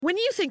When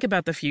you think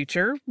about the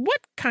future, what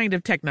kind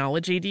of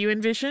technology do you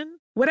envision?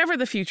 Whatever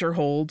the future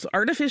holds,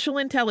 artificial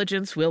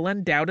intelligence will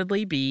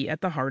undoubtedly be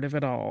at the heart of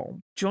it all.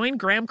 Join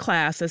Graham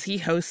Class as he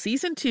hosts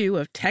Season 2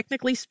 of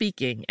Technically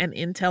Speaking, an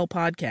Intel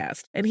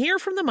podcast, and hear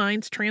from the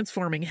minds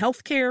transforming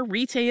healthcare,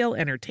 retail,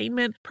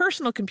 entertainment,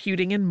 personal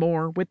computing, and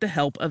more with the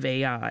help of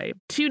AI.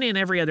 Tune in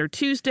every other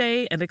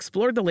Tuesday and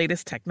explore the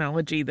latest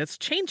technology that's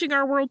changing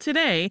our world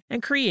today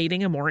and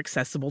creating a more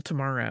accessible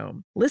tomorrow.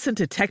 Listen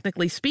to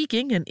Technically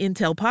Speaking, an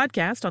Intel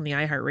podcast on the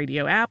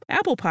iHeartRadio app,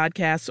 Apple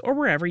Podcasts, or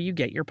wherever you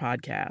get your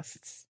podcasts.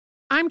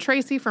 I'm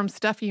Tracy from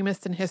Stuff You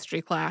Missed in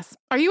History Class.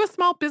 Are you a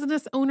small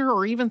business owner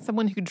or even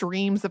someone who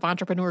dreams of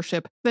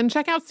entrepreneurship? Then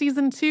check out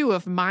Season 2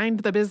 of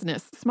Mind the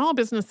Business, small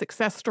business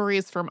success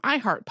stories from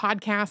iHeart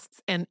Podcasts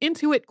and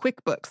Intuit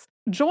QuickBooks.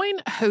 Join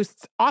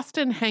hosts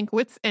Austin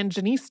Hankwitz and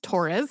Janice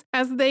Torres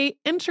as they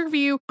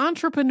interview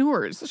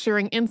entrepreneurs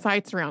sharing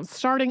insights around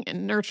starting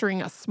and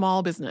nurturing a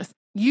small business.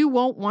 You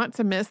won't want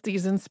to miss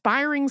these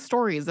inspiring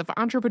stories of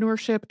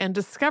entrepreneurship and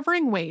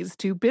discovering ways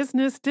to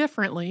business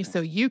differently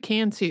so you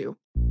can too.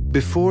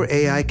 Before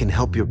AI can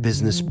help your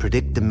business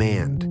predict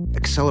demand,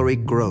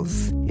 accelerate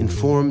growth,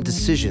 inform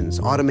decisions,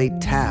 automate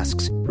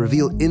tasks,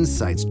 reveal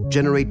insights,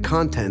 generate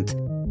content,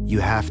 you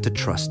have to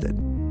trust it.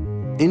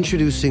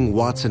 Introducing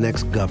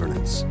watsonx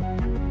Governance,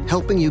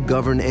 helping you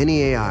govern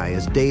any AI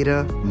as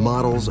data,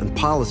 models, and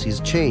policies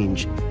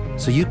change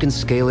so you can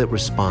scale it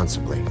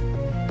responsibly.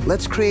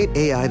 Let's create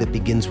AI that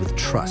begins with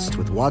trust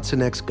with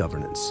watsonx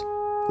Governance.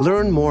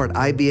 Learn more at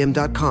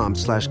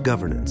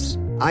ibm.com/governance.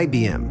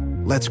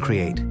 IBM. Let's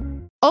create.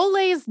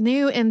 Olay's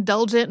new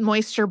Indulgent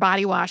Moisture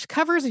Body Wash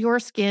covers your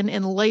skin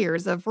in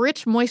layers of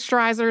rich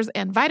moisturizers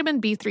and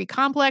vitamin B3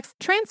 complex,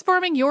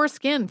 transforming your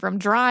skin from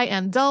dry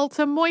and dull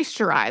to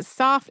moisturized,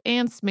 soft,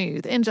 and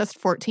smooth in just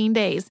 14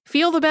 days.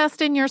 Feel the best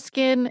in your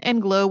skin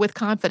and glow with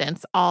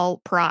confidence,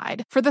 all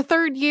pride. For the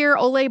third year,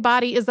 Olay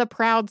Body is a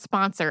proud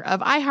sponsor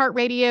of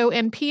iHeartRadio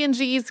and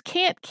P&G's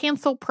Can't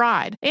Cancel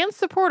Pride and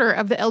supporter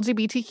of the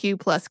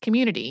LGBTQ+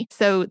 community.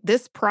 So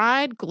this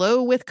pride,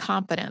 glow with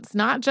confidence,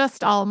 not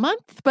just all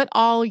month, but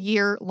all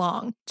year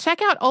long.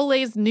 Check out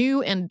Olay's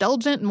new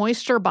Indulgent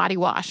Moisture Body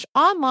Wash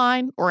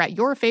online or at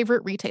your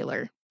favorite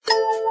retailer.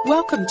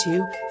 Welcome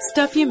to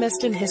Stuff You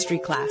Missed in History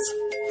Class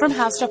from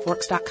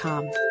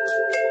HowStuffWorks.com.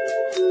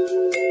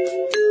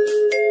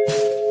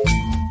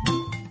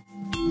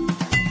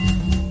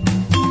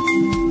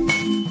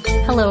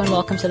 Hello and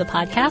welcome to the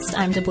podcast.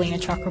 I'm Deblina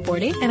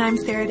Chakraborty. And I'm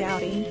Sarah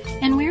Dowdy.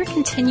 And we're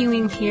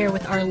continuing here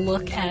with our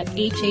look at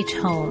H.H.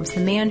 Holmes,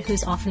 the man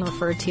who's often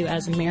referred to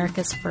as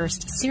America's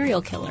first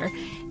serial killer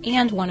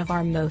and one of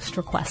our most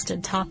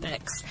requested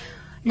topics.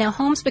 Now,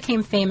 Holmes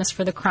became famous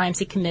for the crimes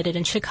he committed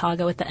in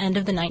Chicago at the end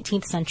of the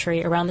 19th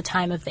century, around the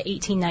time of the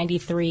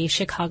 1893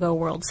 Chicago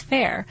World's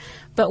Fair.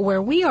 But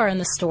where we are in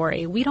the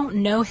story, we don't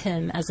know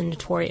him as a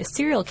notorious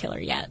serial killer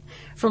yet.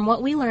 From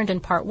what we learned in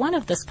part 1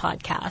 of this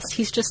podcast,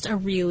 he's just a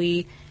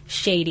really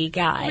shady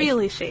guy.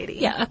 Really shady.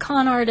 Yeah, a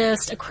con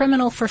artist, a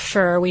criminal for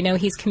sure. We know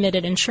he's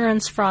committed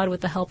insurance fraud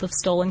with the help of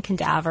stolen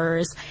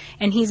cadavers,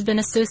 and he's been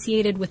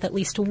associated with at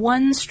least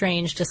one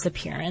strange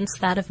disappearance,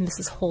 that of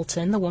Mrs.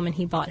 Holton, the woman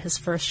he bought his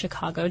first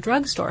Chicago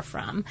drugstore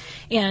from.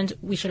 And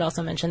we should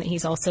also mention that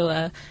he's also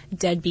a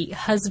deadbeat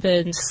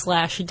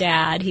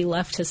husband/dad. He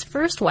left his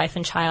first wife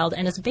and child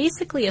and is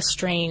basically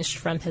estranged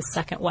from his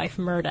second wife,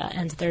 Myrta,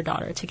 and their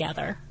daughter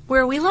together.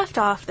 Where we left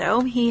off,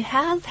 though, he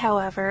has,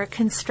 however,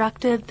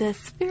 constructed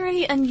this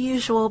very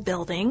unusual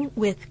building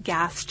with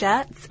gas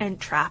jets and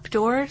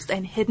trapdoors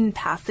and hidden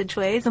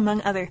passageways,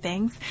 among other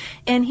things,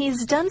 and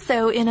he's done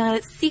so in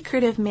a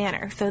secretive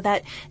manner so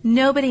that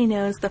nobody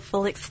knows the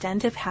full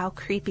extent of how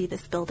creepy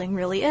this building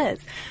really is.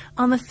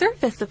 On the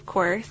surface, of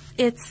course,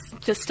 it's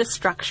just a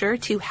structure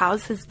to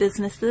house his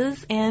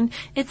businesses, and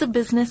it's a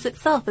business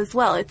itself as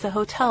well. It's a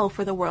hotel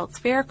for the World's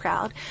Fair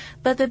crowd.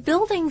 But the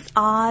building's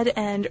odd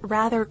and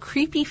rather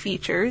creepy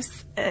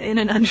features, in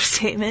an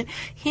understatement,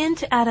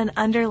 hint at an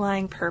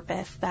underlying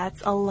purpose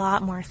that's a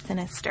lot more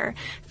sinister.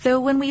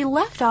 So when we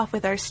left off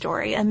with our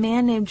story, a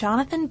man named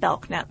Jonathan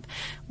Belknap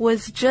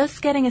was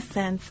just getting a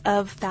sense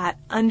of that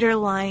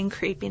underlying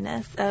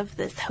creepiness of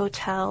this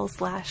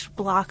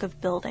hotel/block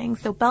of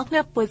buildings. So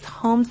Belknap was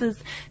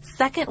Holmes's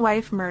second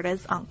wife,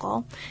 Myrta's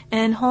uncle,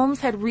 and Holmes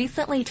had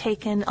recently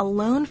taken a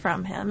loan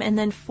from him and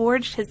then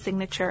forged his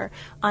signature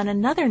on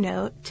another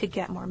note to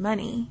get more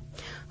money.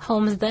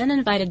 Holmes then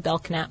invited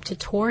Belknap to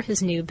tour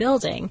his new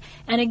building,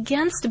 and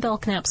against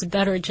Belknap's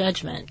better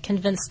judgment,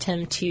 convinced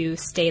him to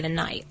stay the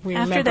night.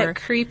 After that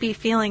creepy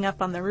feeling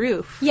up on the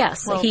roof.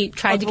 Yes, well, he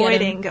tried to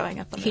get him going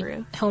up on the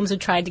roof. Holmes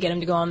had tried to get him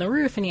to go on the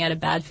roof, and he had a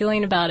bad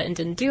feeling about it and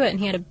didn't do it, and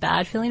he had a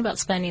bad feeling about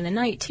spending the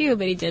night too,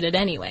 but he did it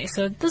anyway.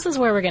 So this is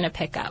where we're going to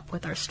pick up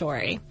with our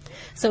story.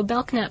 So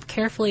Belknap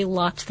carefully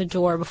locked the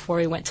door before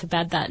he went to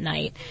bed that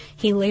night.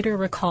 He later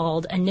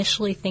recalled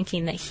initially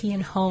thinking that he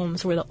and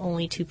Holmes were the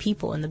only two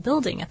people in the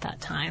building at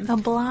that time. A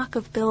block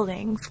of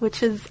buildings,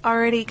 which is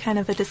already kind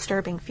of a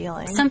disturbing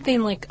feeling.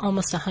 Something like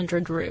almost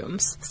 100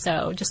 rooms.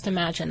 So just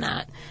imagine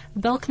that.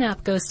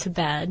 Belknap goes to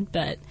bed,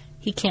 but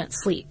he can't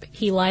sleep.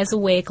 He lies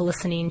awake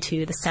listening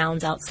to the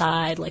sounds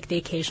outside, like the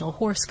occasional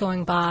horse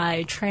going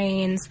by,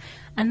 trains,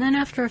 and then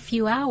after a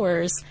few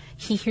hours,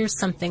 he hears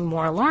something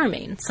more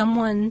alarming.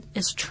 Someone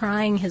is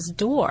trying his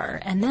door,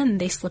 and then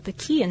they slip a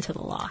key into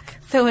the lock.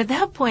 So at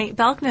that point,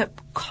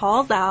 Belknap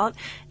calls out,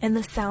 and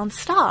the sound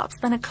stops.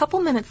 Then a couple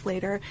minutes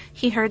later,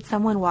 he heard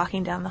someone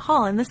walking down the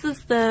hall, and this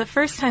is the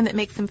first time that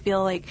makes him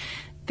feel like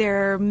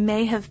there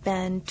may have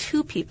been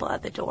two people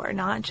at the door,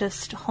 not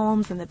just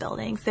Holmes in the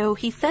building. So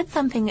he said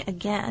something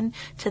again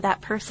to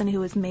that person who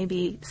was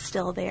maybe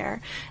still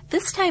there.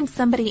 This time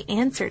somebody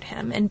answered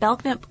him, and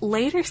Belknap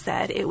later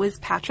said it was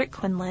Patrick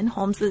Quinlan,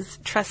 Holmes's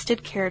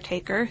trusted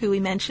caretaker, who we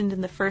mentioned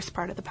in the first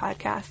part of the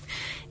podcast.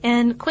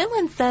 And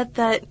Quinlan said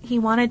that he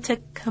wanted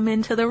to come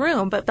into the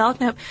room, but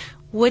Belknap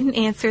wouldn't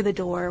answer the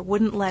door,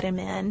 wouldn't let him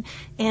in,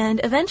 and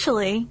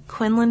eventually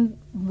Quinlan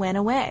went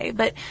away.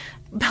 But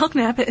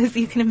Belknap, as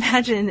you can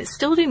imagine,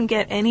 still didn't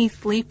get any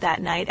sleep that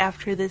night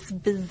after this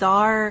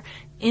bizarre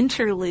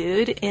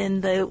interlude in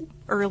the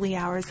early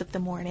hours of the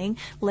morning,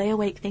 lay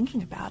awake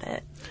thinking about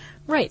it.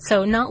 Right,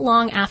 so not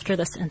long after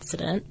this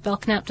incident,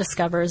 Belknap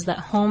discovers that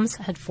Holmes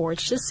had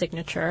forged his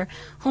signature.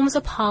 Holmes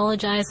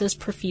apologizes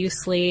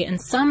profusely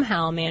and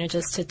somehow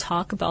manages to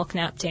talk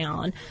Belknap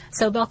down.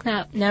 So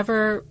Belknap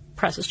never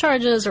presses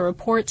charges or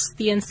reports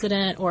the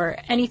incident or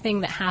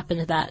anything that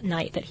happened that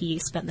night that he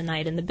spent the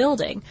night in the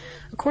building.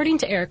 According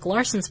to Eric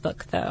Larson's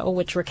book, though,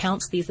 which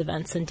recounts these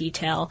events in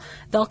detail,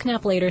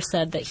 Belknap later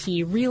said that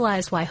he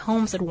realized why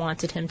Holmes had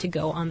wanted him to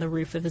go on the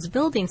roof of his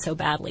building so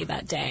badly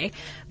that day.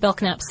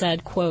 Belknap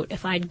said, quote,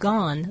 "If I'd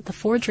gone, the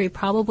forgery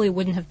probably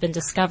wouldn't have been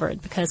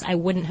discovered because I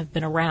wouldn't have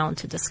been around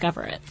to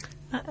discover it."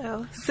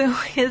 Uh-oh. So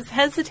his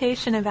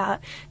hesitation about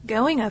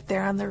going up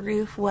there on the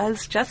roof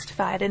was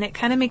justified, and it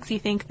kind of makes you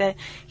think that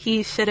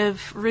he should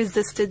have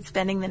resisted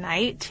spending the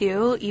night,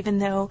 too, even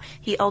though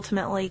he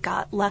ultimately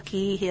got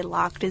lucky. He had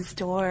locked his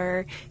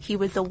door. He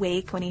was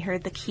awake when he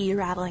heard the key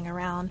rattling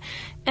around.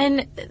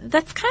 And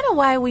that's kind of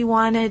why we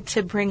wanted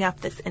to bring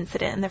up this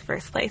incident in the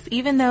first place,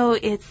 even though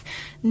it's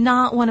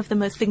not one of the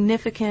most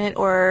significant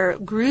or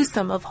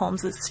gruesome of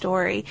Holmes's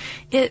story.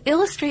 It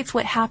illustrates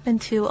what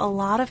happened to a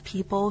lot of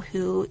people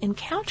who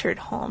encountered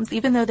Holmes,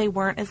 even though they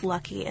weren't as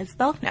lucky as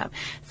Belknap.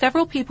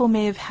 Several people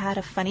may have had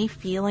a funny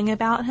feeling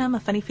about him, a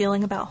funny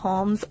feeling about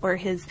Holmes or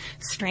his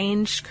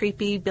strange,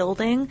 creepy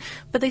building,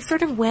 but they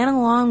sort of went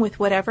along with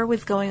whatever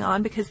was going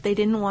on because they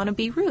didn't want to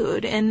be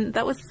rude. And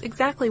that was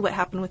exactly what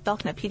happened with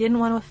Belknap. He didn't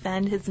want to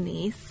offend his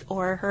niece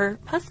or her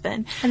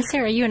husband. And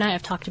Sarah, you and I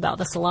have talked about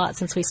this a lot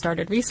since we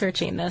started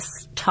researching this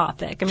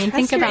topic. I mean,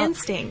 Trust think about your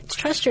instincts.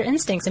 Trust your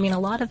instincts. I mean, a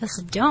lot of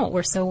us don't.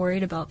 We're so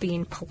worried about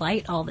being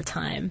polite all the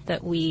time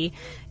that we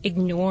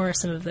ignore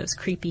some of those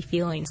creepy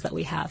feelings that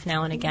we have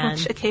now and again.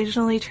 Which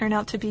occasionally turn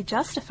out to be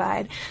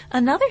justified.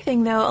 Another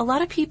thing, though, a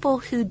lot of people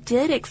who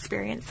did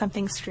experience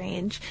something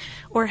strange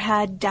or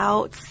had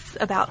doubts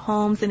about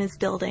Holmes and his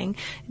building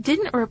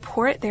didn't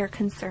report their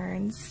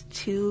concerns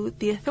to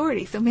the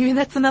authorities. So maybe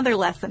that's another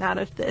lesson out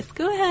of this.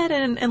 Go ahead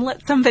and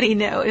let somebody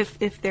know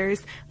if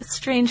there's a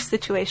strange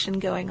situation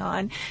going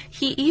on.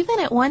 He even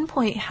at one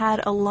point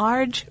had a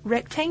large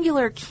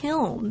rectangular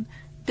kiln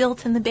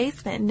built in the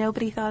basement.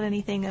 Nobody thought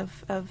anything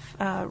of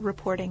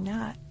reporting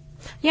that.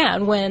 Yeah,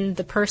 and when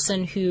the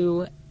person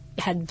who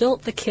had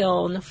built the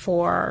kiln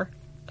for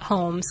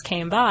Holmes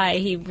came by,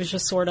 he was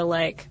just sort of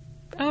like,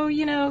 oh,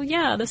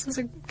 yeah, this is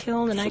a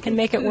kiln and I can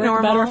make it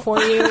work better for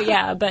you.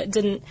 Yeah, but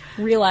didn't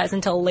realize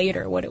until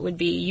later what it would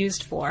be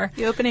used for.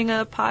 You opening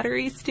a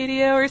pottery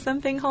studio or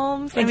something,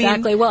 Holmes?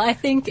 Exactly. Well, I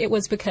think it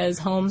was because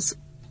Holmes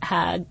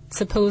had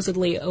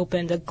supposedly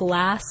opened a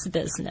glass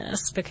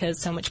business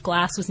because so much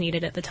glass was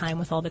needed at the time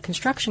with all the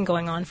construction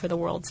going on for the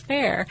World's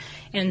Fair.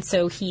 And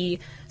so he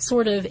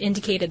sort of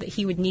indicated that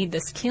he would need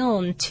this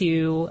kiln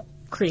to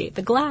create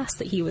the glass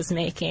that he was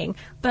making,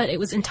 but it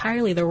was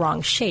entirely the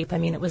wrong shape. I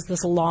mean, it was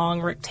this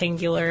long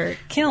rectangular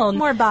kiln.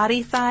 More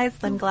body size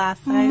than glass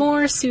size.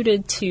 More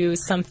suited to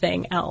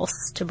something else,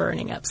 to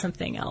burning up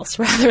something else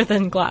rather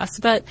than glass.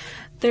 But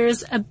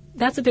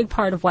that's a big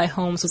part of why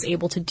Holmes was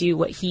able to do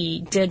what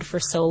he did for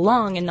so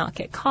long and not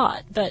get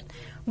caught. But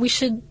we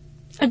should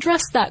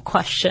address that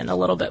question a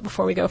little bit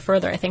before we go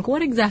further. I think,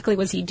 what exactly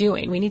was he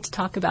doing? We need to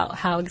talk about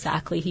how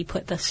exactly he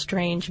put this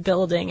strange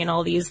building and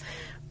all these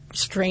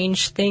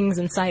strange things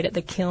inside at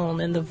the kiln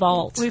and the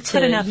vault. We've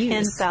put enough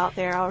hints out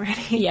there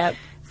already. Yep.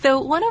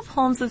 So one of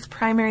Holmes's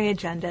primary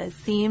agendas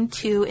seemed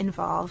to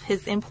involve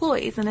his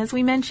employees. And as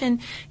we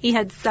mentioned, he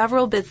had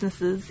several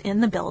businesses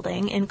in the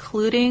building,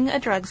 including a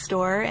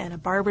drugstore and a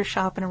barber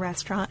shop and a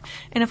restaurant.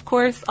 And of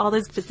course, all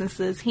those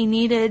businesses, he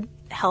needed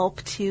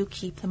help to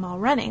keep them all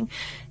running.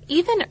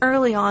 Even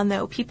early on,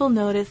 though, people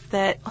noticed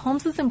that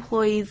Holmes's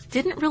employees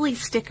didn't really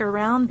stick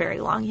around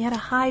very long. He had a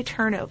high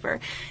turnover.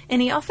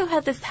 And he also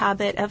had this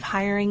habit of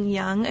hiring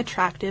young,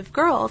 attractive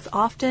girls,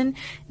 often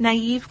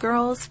naive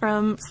girls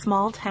from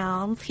small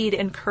towns. He'd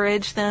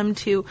encourage them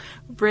to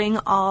bring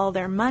all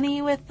their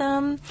money with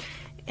them.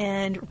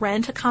 and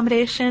rent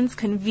accommodations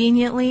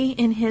conveniently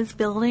in his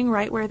building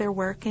right where they're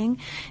working.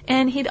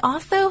 And he'd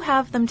also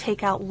have them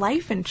take out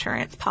life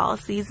insurance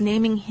policies,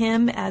 naming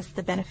him as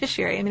the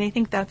beneficiary. I mean, I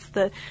think that's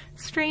the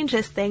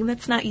strangest thing.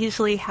 That's not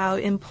usually how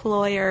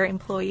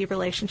employer-employee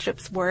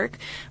relationships work.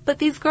 But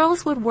these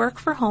girls would work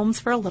for Holmes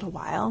for a little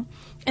while,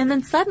 and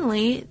then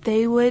suddenly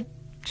they would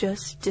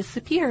just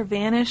disappear,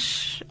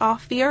 vanish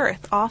off the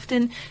earth,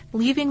 often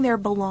leaving their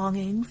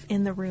belongings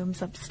in the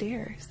rooms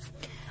upstairs.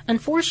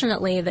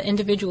 Unfortunately, the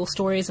individual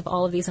stories of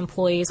all of these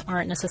employees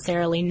aren't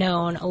necessarily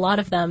known. A lot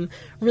of them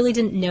really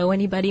didn't know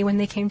anybody when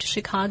they came to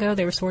Chicago.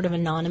 They were sort of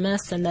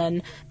anonymous, and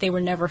then they were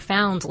never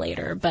found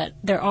later. But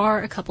there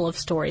are a couple of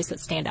stories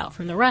that stand out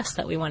from the rest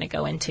that we want to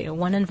go into.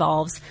 One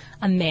involves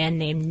a man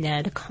named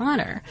Ned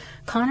Connor.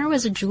 Connor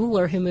was a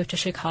jeweler who moved to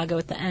Chicago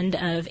at the end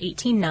of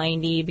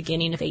 1890,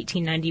 beginning of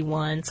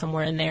 1891,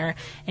 somewhere in there,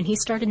 and he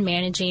started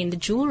managing the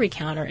jewelry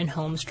counter in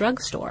Holmes'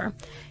 drugstore.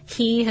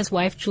 He, his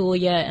wife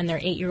Julia, and their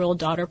 8-year-old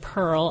daughter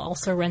Pearl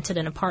also rented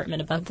an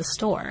apartment above the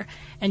store,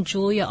 and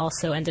Julia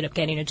also ended up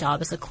getting a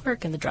job as a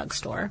clerk in the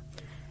drugstore.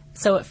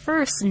 So at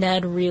first,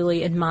 Ned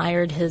really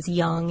admired his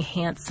young,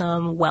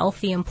 handsome,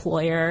 wealthy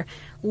employer,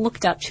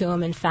 looked up to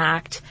him, in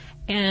fact,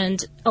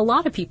 and a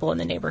lot of people in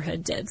the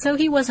neighborhood did, so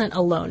he wasn't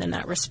alone in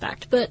that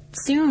respect. But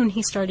soon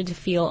he started to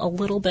feel a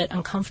little bit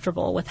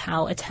uncomfortable with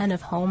how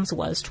attentive Holmes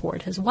was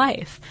toward his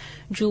wife.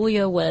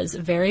 Julia was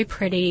very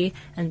pretty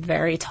and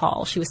very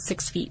tall. She was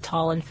 6 feet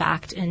tall, in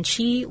fact, and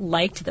she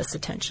liked this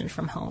attention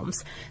from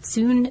Holmes.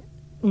 Soon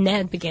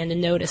Ned began to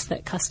notice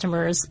that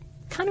customers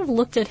kind of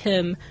looked at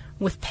him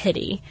with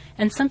pity,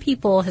 and some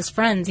people, his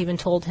friends, even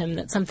told him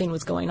that something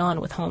was going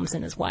on with Holmes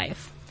and his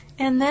wife.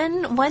 And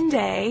then one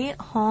day,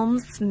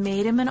 Holmes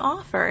made him an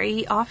offer.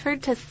 He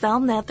offered to sell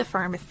Ned the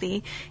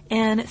pharmacy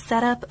and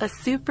set up a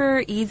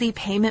super easy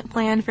payment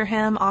plan for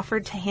him,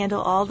 offered to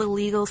handle all the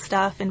legal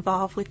stuff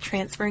involved with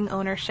transferring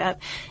ownership.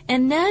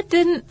 And Ned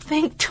didn't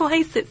think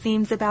twice, it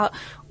seems, about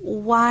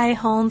why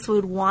Holmes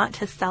would want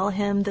to sell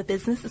him the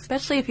business,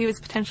 especially if he was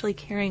potentially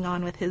carrying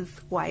on with his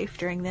wife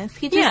during this.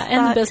 He just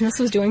and the business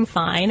was doing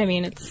fine. I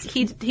mean,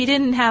 he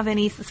didn't have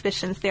any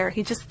suspicions there.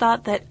 He just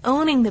thought that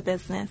owning the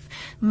business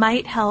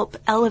might help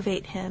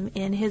elevate him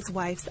in his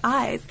wife's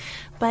eyes.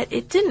 But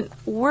it didn't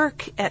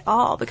work at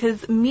all,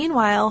 because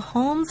meanwhile,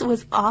 Holmes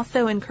was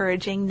also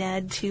encouraging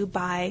Ned to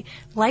buy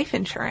life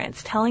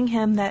insurance, telling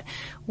him that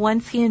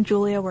once he and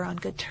Julia were on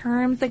good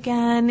terms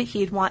again,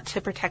 he'd want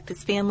to protect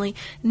his family.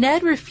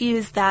 Ned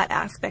refused that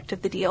aspect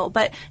of the deal,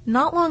 but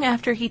not long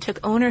after he took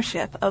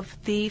ownership of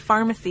the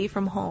pharmacy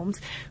from Holmes,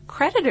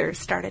 creditors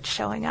started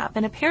showing up,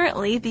 and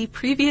apparently the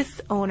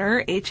previous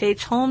owner,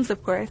 H.H. Holmes,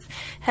 of course,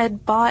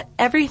 had bought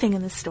everything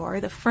in the store,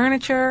 the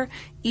furniture,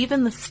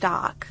 even the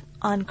stock,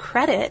 on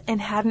credit and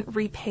hadn't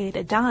repaid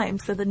a dime.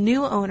 So the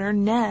new owner,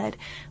 Ned,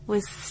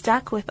 was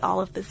stuck with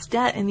all of this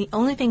debt, and the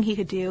only thing he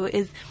could do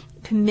is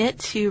commit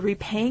to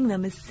repaying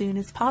them as soon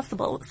as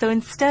possible. So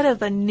instead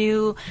of a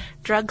new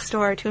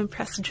drugstore to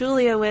impress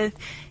Julia with,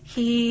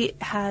 he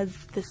has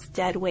this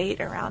dead weight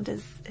around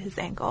his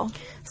ankle.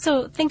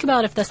 So think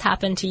about if this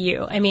happened to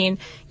you. I mean,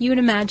 you would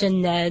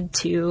imagine Ned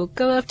to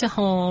go up to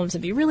Holmes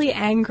and be really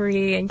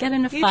angry and get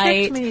in a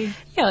fight. Tricked me.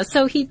 Yeah,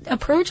 so he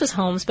approaches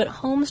Holmes, but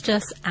Holmes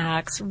just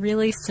acts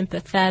really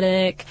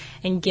sympathetic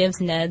and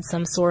gives Ned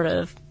some sort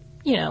of,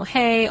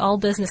 hey, all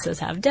businesses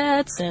have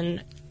debts,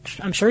 and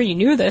I'm sure you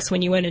knew this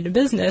when you went into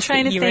business.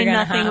 Trying to say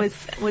nothing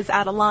was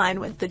out of line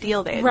with the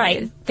deal they had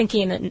made.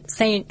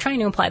 Trying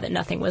to imply that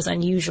nothing was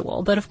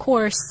unusual. But of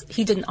course,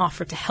 he didn't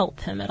offer to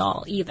help him at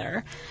all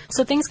either.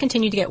 So things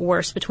continued to get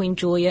worse between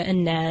Julia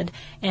and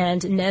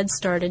Ned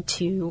started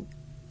to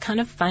kind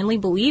of finally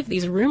believe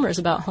these rumors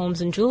about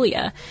Holmes and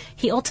Julia.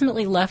 He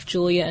ultimately left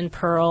Julia and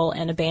Pearl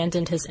and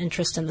abandoned his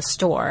interest in the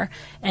store,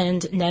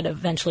 and Ned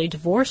eventually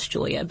divorced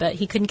Julia, but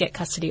he couldn't get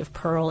custody of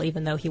Pearl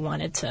even though he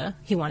wanted to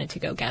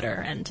go get her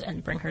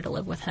and bring her to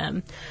live with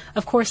him.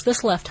 Of course,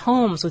 this left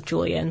Holmes with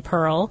Julia and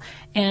Pearl,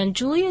 and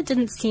Julia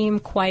didn't seem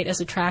quite as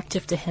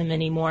attractive to him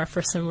anymore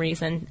for some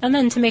reason. And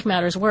then to make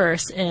matters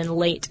worse, in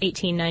late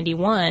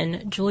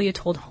 1891, Julia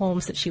told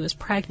Holmes that she was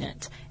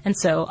pregnant, and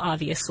so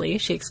obviously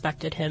she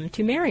expected him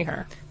to marry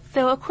her.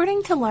 So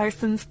according to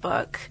Larson's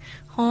book,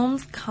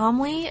 Holmes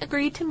calmly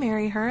agreed to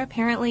marry her.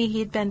 Apparently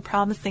he'd been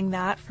promising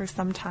that for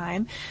some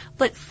time,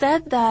 but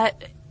said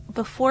that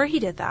before he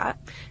did that,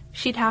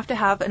 she'd have to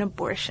have an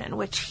abortion,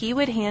 which he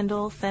would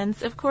handle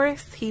since, of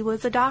course, he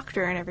was a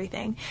doctor and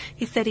everything.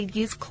 He said he'd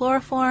use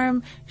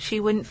chloroform, she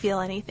wouldn't feel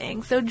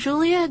anything. So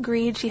Julia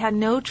agreed. She had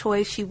no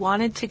choice. She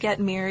wanted to get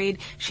married.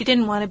 She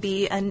didn't want to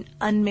be an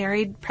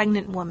unmarried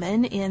pregnant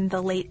woman in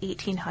the late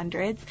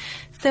 1800s.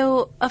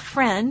 So a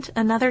friend,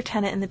 another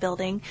tenant in the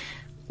building,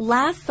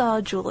 last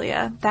saw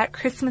Julia that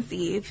Christmas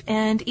Eve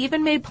and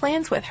even made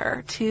plans with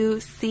her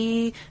to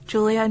see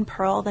Julia and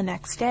Pearl the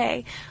next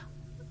day.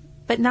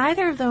 but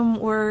neither of them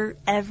were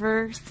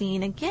ever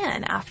seen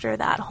again after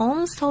that.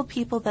 Holmes told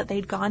people that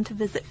they'd gone to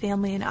visit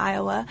family in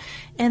Iowa,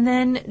 and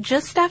then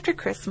just after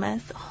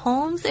Christmas,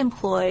 Holmes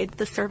employed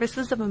the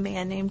services of a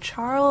man named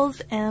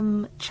Charles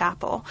M.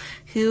 Chappell,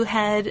 who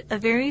had a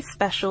very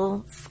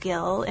special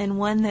skill and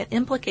one that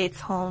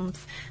implicates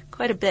Holmes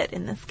quite a bit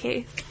in this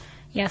case.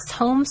 Yes,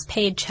 Holmes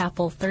paid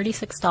Chappell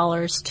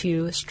 $36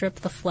 to strip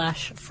the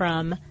flesh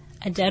from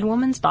a dead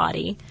woman's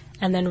body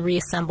and then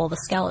reassemble the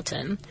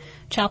skeleton.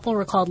 Chappell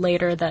recalled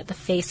later that the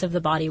face of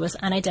the body was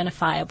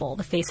unidentifiable.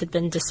 The face had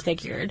been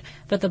disfigured,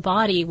 but the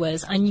body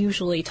was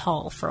unusually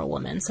tall for a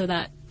woman, so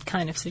that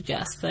kind of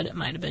suggests that it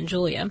might have been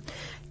Julia.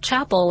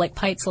 Chappell, like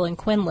Peitzel and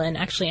Quinlan,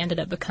 actually ended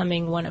up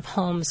becoming one of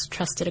Holmes'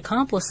 trusted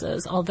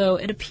accomplices, although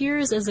it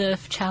appears as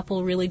if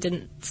Chappell really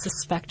didn't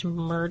suspect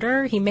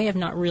murder. He may have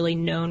not really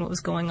known what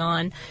was going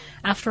on.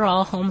 After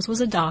all, Holmes was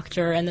a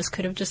doctor, and this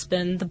could have just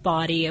been the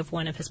body of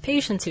one of his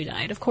patients who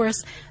died. Of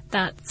course,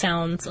 that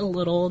sounds a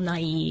little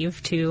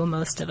naive to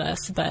most of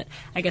us, but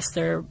I guess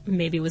there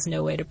maybe was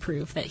no way to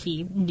prove that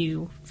he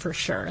knew for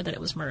sure that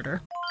it was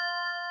murder.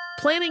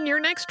 Planning your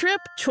next trip?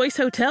 Choice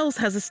Hotels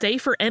has a stay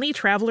for any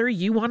traveler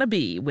you want to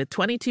be, with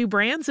 22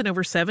 brands and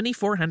over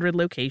 7,400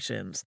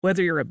 locations.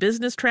 Whether you're a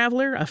business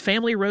traveler, a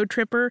family road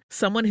tripper,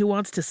 someone who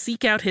wants to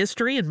seek out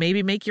history and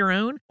maybe make your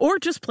own, or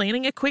just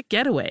planning a quick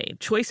getaway,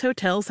 Choice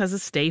Hotels has a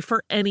stay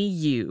for any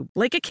you.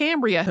 Like a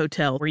Cambria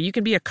Hotel, where you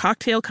can be a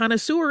cocktail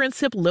connoisseur and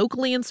sip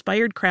locally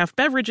inspired craft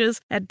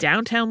beverages at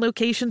downtown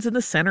locations in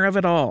the center of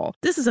it all.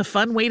 This is a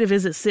fun way to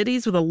visit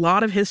cities with a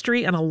lot of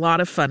history and a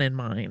lot of fun in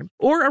mind.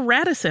 Or a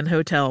Radisson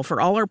Hotel for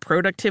all our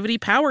productivity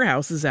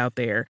powerhouses out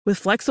there. With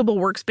flexible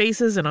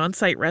workspaces and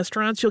on-site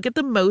restaurants, you'll get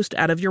the most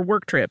out of your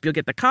work trip. You'll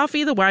get the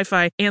coffee, the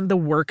Wi-Fi, and the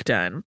work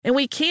done. And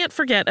we can't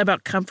forget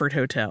about Comfort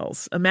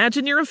Hotels.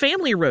 Imagine you're a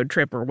family road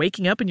tripper,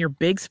 waking up in your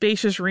big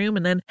spacious room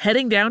and then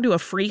heading down to a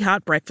free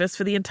hot breakfast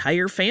for the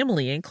entire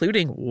family,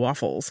 including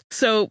waffles.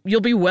 So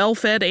you'll be well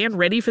fed and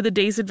ready for the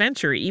day's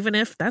adventure, even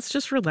if that's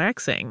just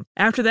relaxing.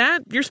 After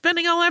that, you're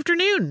spending all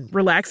afternoon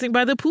relaxing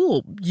by the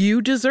pool.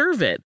 You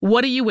deserve it.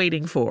 What are you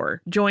waiting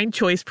for? Join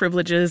Choice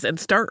Privileges and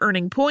start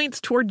earning points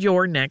toward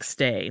your next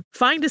stay.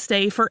 Find a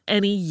stay for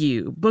any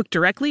you. Book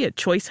directly at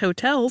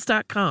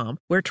choicehotels.com,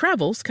 where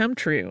travels come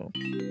true.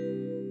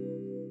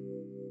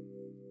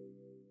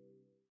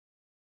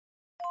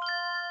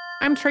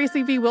 I'm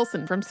Tracy V.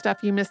 Wilson from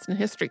Stuff You Missed in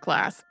History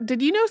Class.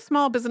 Did you know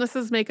small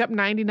businesses make up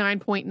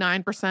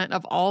 99.9%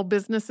 of all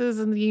businesses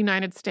in the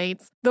United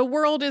States? The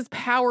world is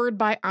powered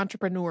by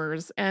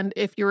entrepreneurs, and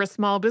if you're a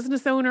small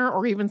business owner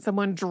or even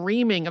someone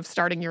dreaming of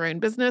starting your own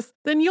business,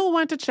 then you'll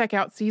want to check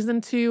out Season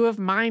 2 of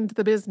Mind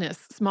the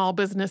Business, Small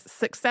Business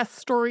Success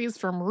Stories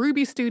from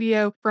Ruby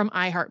Studio, from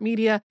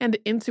iHeartMedia, and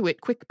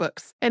Intuit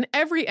QuickBooks. And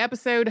every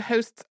episode,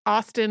 hosts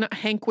Austin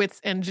Hankwitz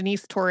and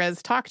Janice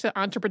Torres talk to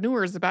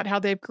entrepreneurs about how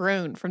they've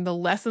grown from the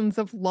lessons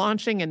of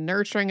launching and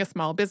nurturing a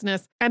small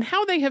business and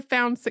how they have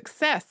found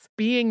success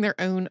being their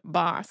own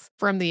boss.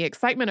 From the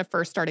excitement of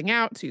first starting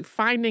out to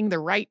finding the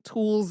right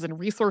tools and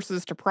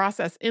resources to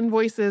process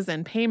invoices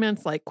and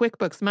payments like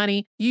QuickBooks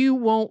Money, you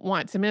won't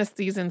want to miss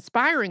these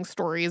inspiring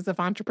stories of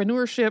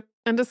entrepreneurship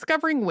and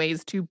discovering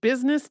ways to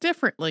business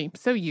differently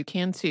so you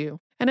can too.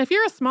 And if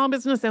you're a small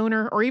business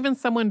owner or even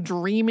someone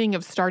dreaming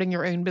of starting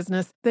your own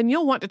business, then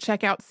you'll want to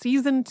check out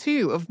Season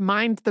 2 of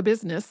Mind the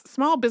Business,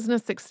 Small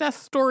Business Success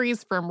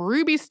Stories from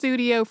Ruby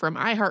Studio, from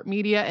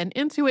iHeartMedia, and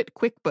Intuit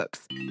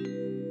QuickBooks.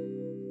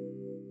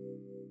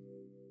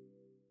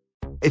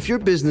 If your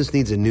business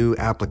needs a new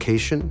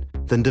application,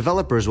 then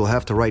developers will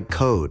have to write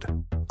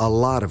code, a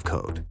lot of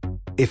code.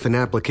 If an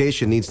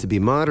application needs to be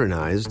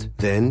modernized,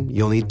 then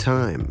you'll need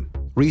time,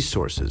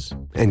 resources,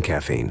 and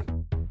caffeine.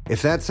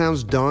 If that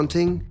sounds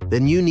daunting,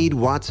 then you need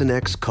Watson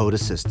X Code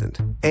Assistant,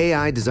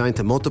 AI designed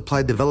to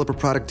multiply developer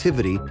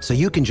productivity so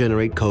you can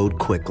generate code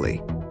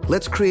quickly.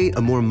 Let's create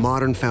a more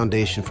modern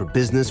foundation for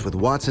business with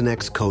Watson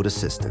X Code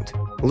Assistant.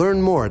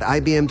 Learn more at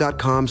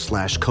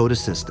ibm.com/code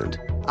assistant.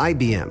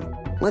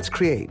 IBM. Let's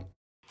create.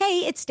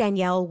 Hey, it's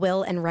Danielle,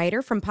 Will, and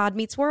Ryder from Pod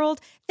Meets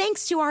World.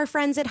 Thanks to our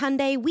friends at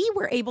Hyundai, we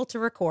were able to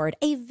record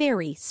a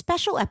very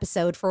special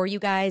episode for you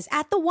guys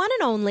at the one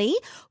and only,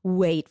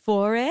 wait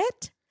for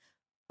it,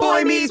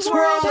 Boy Meets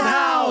World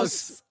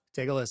House!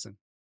 Take a listen.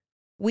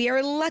 We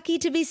are lucky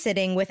to be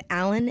sitting with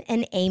Alan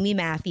and Amy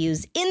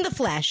Matthews in the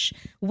flesh,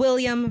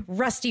 William,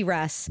 Rusty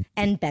Russ,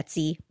 and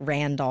Betsy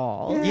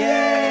Randall.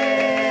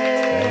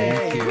 Yay!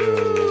 Thank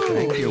you.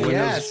 Thank you.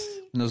 Yes.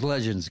 When those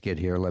legends get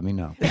here, let me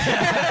know.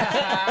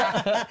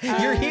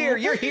 You're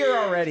here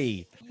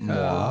already.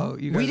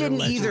 We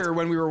didn't either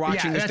when we were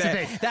watching this.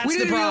 We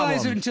didn't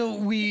realize it until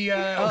we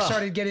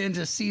started getting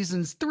into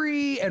seasons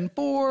 3 and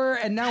 4,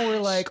 and now we're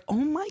like, oh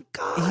my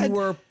God. You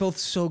were both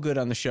so good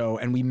on the show,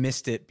 and we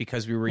missed it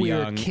because we were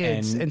young.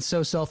 Kids and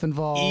so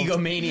self-involved.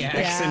 Egomaniacs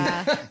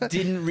and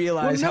didn't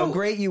realize how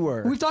great you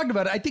were. We've talked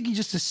about it. I think you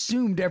just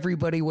assumed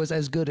everybody was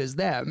as good as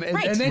them.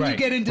 And then you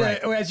get into,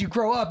 as you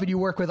grow up and you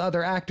work with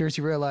other actors,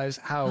 you realize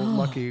how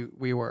lucky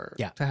we were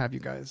to have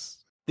you guys.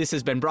 This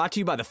has been brought to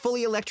you by the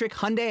fully electric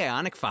Hyundai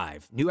Ioniq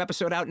 5. New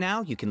episode out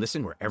now. You can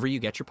listen wherever you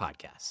get your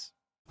podcasts.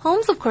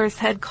 Holmes, of course,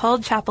 had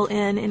called Chappell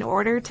in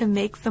order to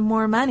make some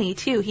more money,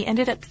 too. He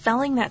ended up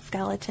selling that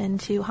skeleton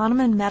to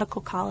Hahnemann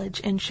Medical College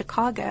in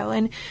Chicago.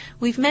 And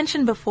we've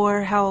mentioned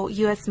before how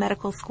U.S.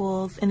 medical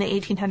schools in the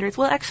 1800s,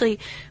 well, actually,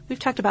 we've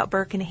talked about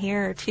Burke and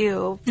Hare,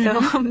 too.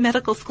 So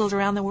medical schools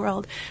around the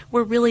world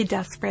were really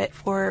desperate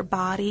for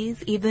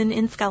bodies, even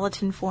in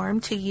skeleton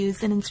form, to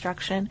use in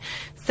instruction.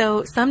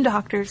 So some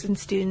doctors and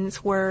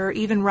students were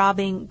even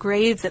robbing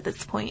graves at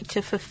this point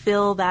to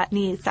fulfill that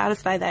need,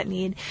 satisfy that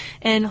need.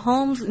 And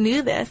Holmes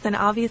knew this and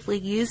obviously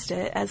used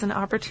it as an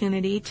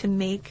opportunity to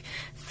make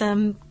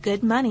some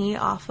good money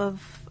off of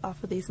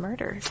these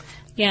murders.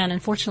 Yeah, and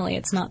unfortunately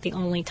it's not the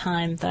only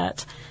time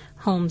that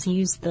Holmes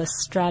used this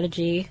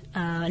strategy.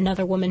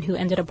 Another woman who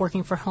ended up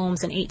working for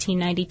Holmes in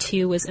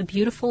 1892 was a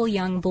beautiful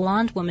young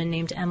blonde woman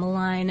named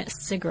Emmeline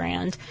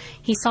Cigrand.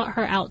 He sought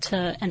her out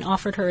and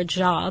offered her a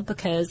job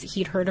because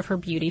he'd heard of her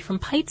beauty from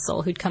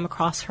Peitzel, who'd come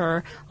across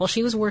her while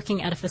she was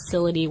working at a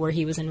facility where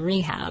he was in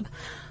rehab.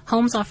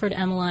 Holmes offered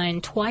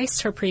Emmeline twice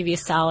her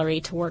previous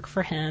salary to work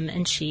for him,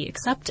 and she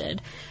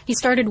accepted. He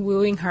started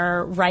wooing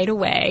her right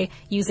away,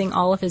 using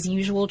all of his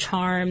usual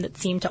charm that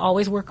seemed to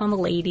always work on the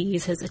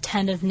ladies, his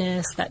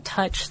attentiveness, that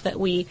touch that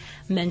we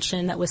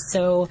mentioned that was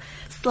so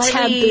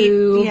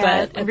taboo,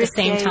 but at the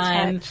same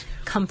time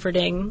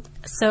comforting.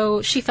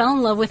 So she fell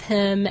in love with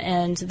him,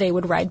 and they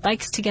would ride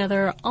bikes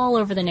together all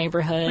over the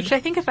neighborhood. Which I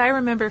think, if I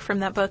remember from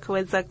that book,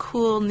 was a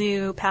cool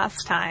new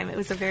pastime. It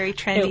was a very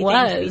trendy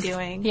thing to be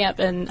doing. Yep,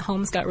 and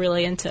Holmes got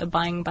really into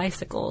buying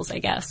bicycles, I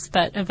guess.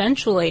 But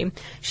eventually,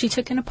 she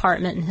took an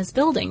apartment in his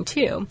building,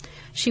 too.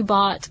 She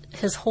bought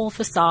his whole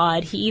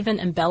facade. He even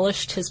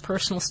embellished his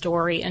personal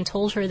story and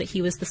told her that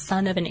he was the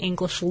son of an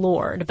English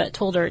lord, but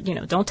told her,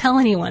 don't tell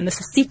anyone. This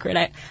is secret.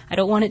 I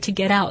don't want it to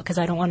get out because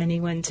I don't want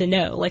anyone to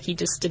know. Like, he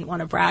just didn't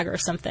want to brag or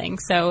something.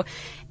 So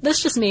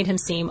this just made him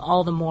seem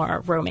all the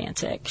more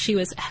romantic. She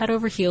was head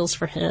over heels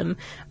for him,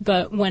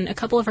 but when a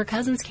couple of her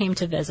cousins came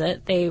to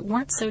visit, they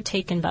weren't so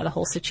taken by the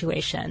whole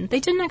situation. They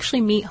didn't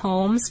actually meet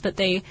Holmes, but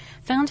they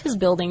found his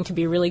building to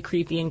be really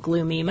creepy and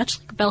gloomy, much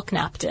like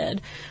Belknap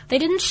did. They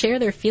didn't share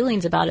their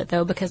feelings about it,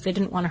 though, because they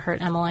didn't want to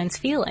hurt Emmeline's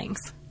feelings.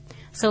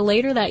 So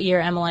later that year,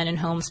 Emmeline and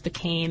Holmes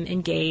became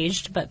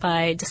engaged, but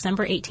by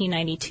December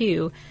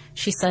 1892,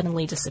 she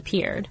suddenly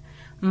disappeared.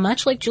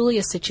 Much like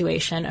Julia's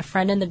situation, a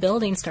friend in the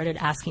building started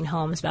asking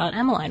Holmes about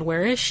Emmeline.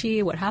 Where is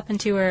she? What happened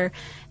to her?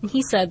 And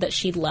he said that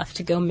she'd left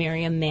to go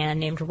marry a man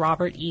named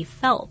Robert E.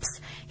 Phelps.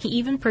 He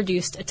even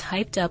produced a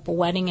typed-up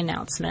wedding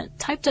announcement,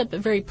 a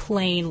very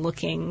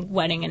plain-looking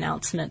wedding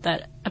announcement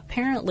that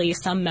apparently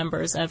some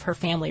members of her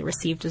family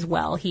received as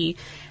well. He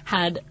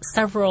had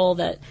several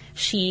that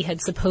she had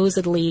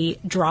supposedly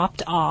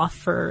dropped off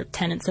for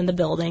tenants in the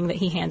building that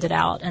he handed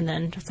out, and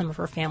then some of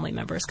her family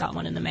members got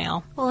one in the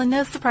mail. Well, and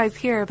no surprise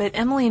here, but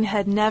Emmeline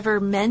had never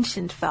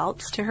mentioned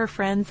Phelps to her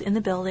friends in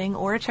the building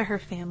or to her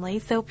family,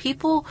 so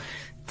people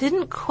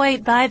didn't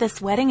quite buy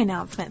this wedding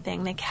announcement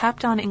thing. They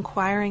kept on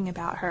inquiring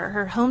about her.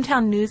 Her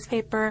hometown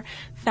newspaper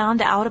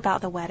found out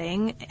about the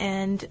wedding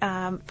and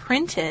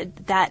printed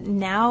that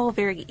now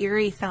very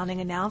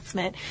eerie-sounding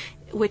announcement,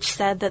 which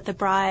said that the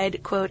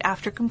bride, quote,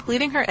 after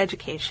completing her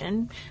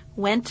education,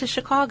 went to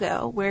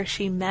Chicago, where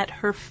she met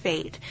her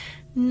fate.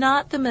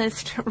 Not the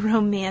most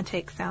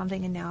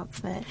romantic-sounding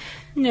announcement.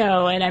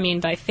 No, and I mean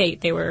by fate,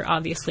 they were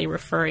obviously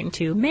referring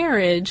to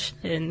marriage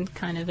in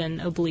kind of an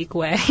oblique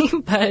way,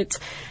 but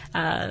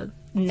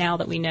now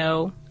that we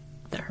know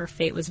that her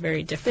fate was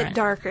very different. A bit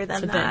darker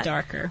than that. It's a bit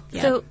darker,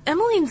 yeah. So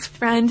Emmeline's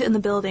friend in the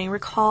building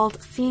recalled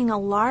seeing a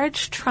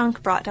large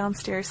trunk brought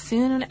downstairs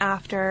soon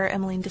after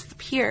Emmeline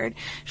disappeared.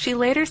 She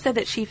later said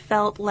that she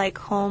felt like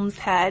Holmes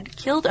had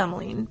killed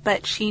Emmeline,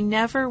 but she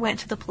never went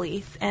to the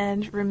police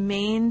and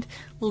remained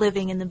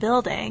living in the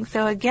building.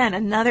 So again,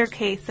 another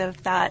case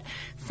of that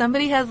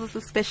somebody has a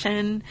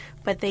suspicion,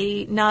 but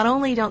they not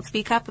only don't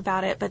speak up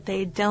about it, but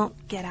they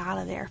don't get out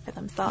of there for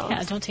themselves.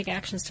 Yeah, don't take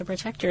actions to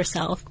protect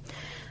yourself.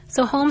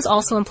 So Holmes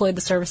also employed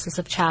the services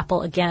of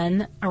Chappell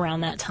again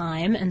around that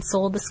time and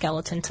sold the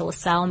skeleton to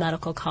LaSalle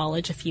Medical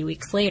College a few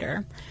weeks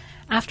later.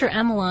 After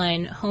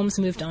Emmeline, Holmes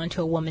moved on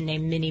to a woman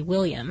named Minnie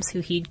Williams, who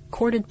he'd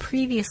courted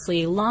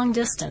previously long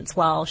distance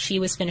while she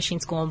was finishing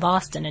school in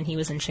Boston and he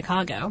was in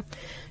Chicago.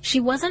 She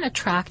wasn't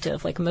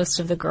attractive like most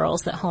of the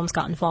girls that Holmes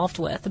got involved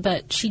with,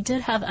 but she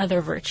did have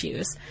other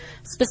virtues.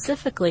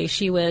 Specifically,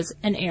 she was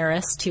an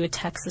heiress to a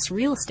Texas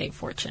real estate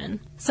fortune.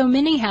 So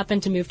Minnie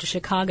happened to move to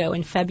Chicago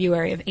in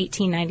February of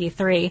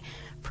 1893,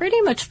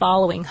 pretty much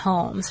following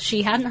Holmes.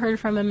 She hadn't heard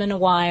from him in a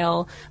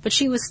while, but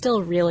she was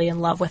still really in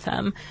love with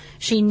him.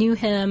 She knew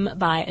him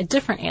by a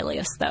different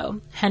alias,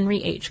 though,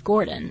 Henry H.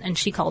 Gordon, and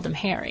she called him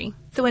Harry.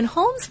 So when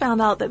Holmes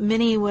found out that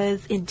Minnie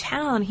was in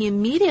town, he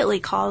immediately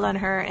called on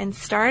her and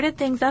started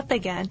things up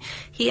again.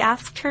 He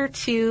asked her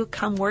to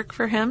come work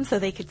for him so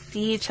they could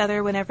see each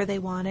other whenever they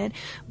wanted.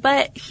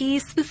 But he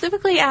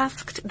specifically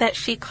asked that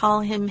she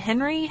call him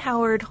Henry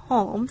Howard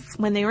Holmes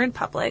when they were in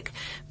public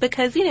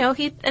because, you know,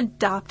 he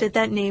adopted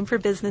that name for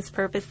business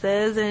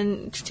purposes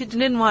and she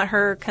didn't want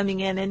her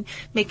coming in and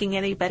making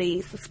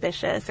anybody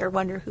suspicious or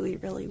wonder who he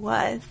really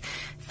was.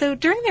 So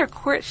during their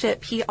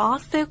courtship, he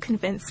also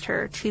convinced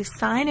her to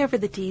sign over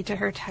the deed to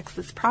her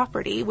Texas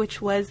property,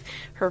 which was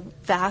her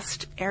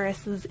vast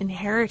heiress's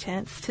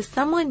inheritance, to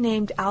someone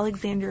named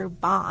Alexander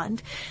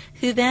Bond,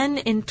 who then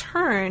in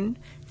turn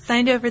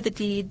signed over the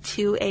deed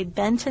to a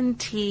Benton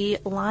T.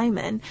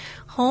 Lyman.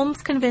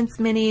 Holmes convinced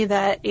Minnie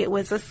that it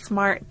was a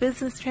smart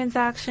business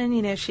transaction.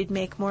 You know, she'd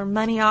make more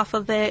money off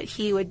of it.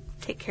 He would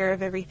take care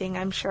of everything,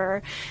 I'm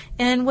sure.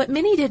 And what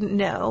Minnie didn't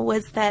know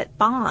was that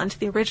Bond,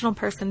 the original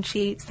person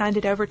she signed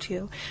it over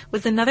to,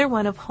 was another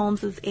one of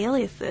Holmes's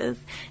aliases.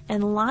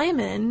 And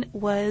Lyman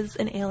was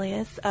an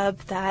alias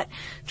of that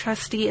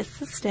trustee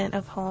assistant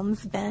of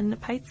Holmes, Ben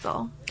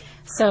Peitzel.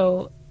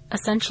 So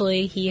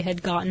essentially, he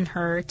had gotten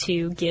her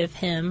to give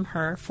him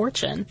her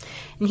fortune.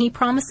 And he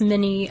promised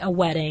Minnie a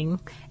wedding,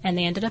 and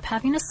they ended up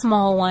having a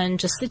small one,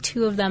 just the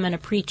two of them and a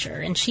preacher.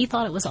 And she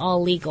thought it was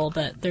all legal,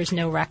 but there's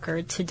no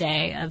record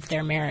today of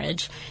their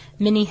marriage.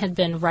 Minnie had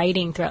been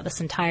writing throughout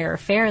this entire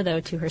affair, though,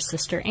 to her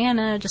sister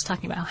Anna, just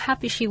talking about how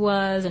happy she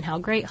was and how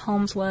great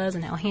Holmes was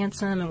and how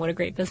handsome and what a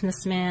great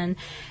businessman.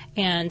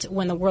 And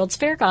when the World's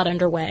Fair got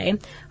underway,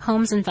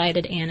 Holmes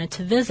invited Anna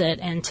to visit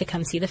and to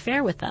come see the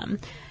fair with them.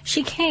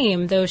 She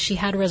came, though she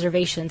had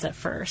reservations at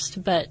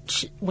first,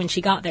 but when she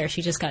got there,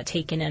 she just got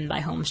taken in by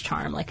Holmes'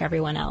 charm like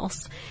everyone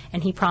else.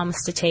 And he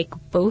promised to take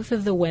both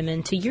of the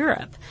women to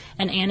Europe.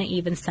 And Anna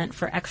even sent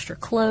for extra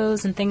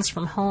clothes and things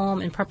from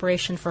home in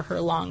preparation for her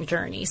long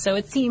journey. So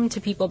it seemed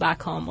to people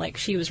back home like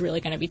she was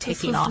really going to be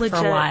taking off legit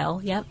for a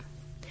while. Yep.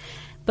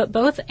 But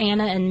both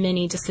Anna and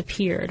Minnie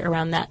disappeared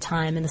around that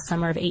time in the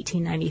summer of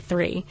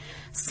 1893.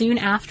 Soon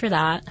after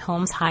that,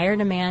 Holmes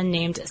hired a man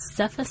named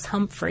Cephas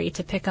Humphrey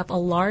to pick up a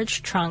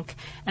large trunk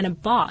and a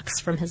box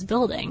from his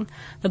building.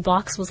 The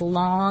box was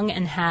long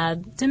and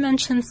had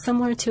dimensions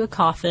similar to a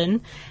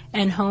coffin,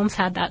 and Holmes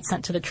had that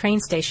sent to the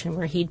train station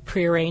where he'd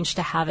prearranged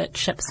to have it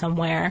shipped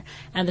somewhere,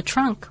 and the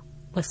trunk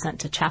was sent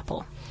to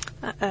Chapel.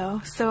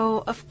 Uh-oh.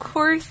 So, of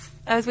course,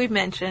 as we've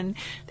mentioned,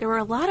 there were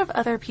a lot of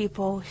other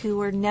people who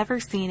were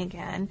never seen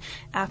again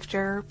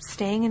after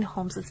staying in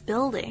Holmes's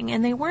building,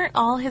 and they weren't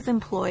all his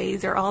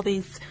employees or all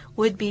these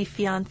would-be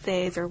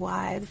fiancés or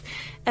wives.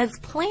 As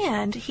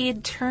planned, he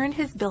had turned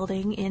his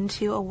building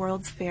into a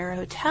World's Fair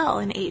hotel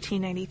in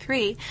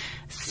 1893.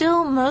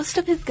 Still, most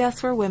of his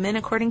guests were women,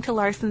 according to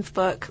Larson's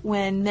book.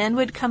 When men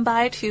would come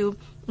by to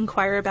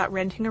inquire about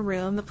renting a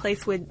room, the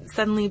place would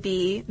suddenly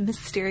be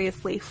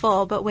mysteriously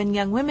full, but when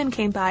young women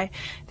came by,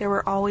 there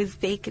were always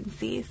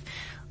vacancies.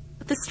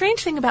 The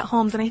strange thing about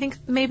Holmes, and I think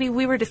maybe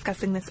we were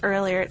discussing this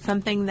earlier, it's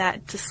something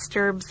that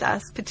disturbs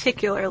us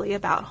particularly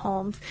about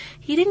Holmes.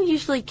 He didn't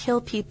usually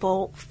kill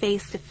people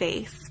face to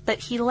face, but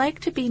he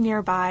liked to be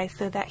nearby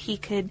so that he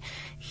could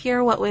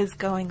hear what was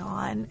going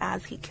on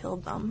as he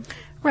killed them.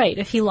 Right.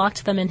 If he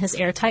locked them in his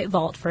airtight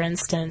vault, for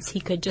instance,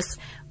 he could just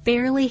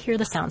barely hear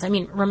the sounds. I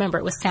mean, remember,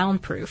 it was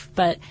soundproof,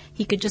 but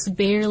he could just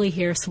barely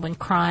hear someone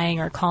crying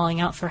or calling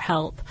out for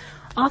help.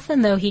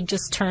 Often, though, he'd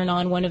just turn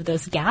on one of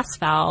those gas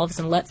valves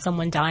and let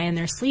someone die in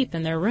their sleep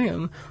in their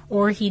room,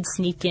 or he'd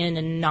sneak in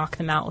and knock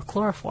them out with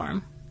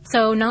chloroform.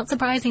 So, not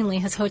surprisingly,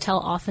 his hotel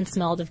often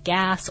smelled of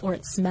gas, or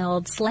it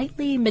smelled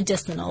slightly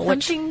medicinal.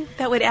 Something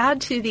that would add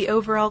to the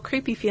overall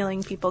creepy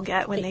feeling people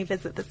get when they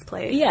visit this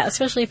place. Yeah,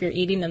 especially if you're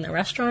eating in the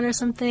restaurant or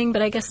something,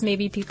 but I guess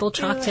maybe people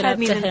chalked it up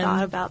to him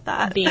thought about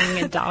that.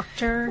 Being a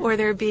doctor. Or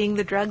there being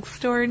the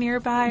drugstore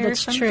nearby or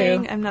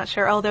something. True. I'm not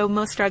sure, although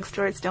most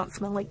drugstores don't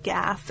smell like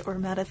gas or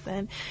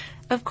medicine.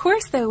 Of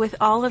course, though, with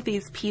all of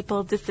these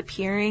people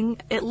disappearing,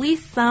 at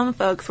least some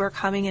folks were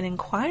coming and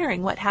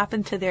inquiring what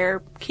happened to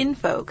their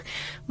kinfolk.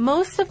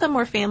 Most of them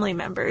were family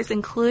members,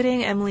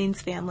 including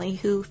Emmeline's family,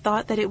 who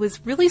thought that it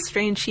was really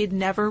strange she had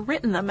never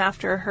written them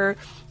after her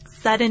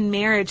sudden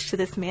marriage to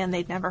this man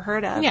they'd never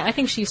heard of. Yeah, I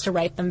think she used to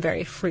write them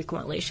very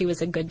frequently. She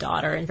was a good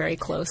daughter and very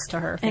close to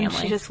her family. And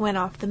she just went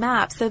off the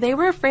map. So they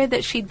were afraid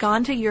that she'd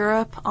gone to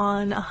Europe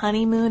on a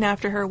honeymoon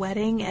after her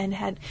wedding and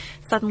had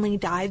suddenly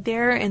died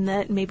there, and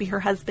that maybe her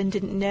husband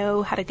didn't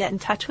know how to get in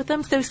touch with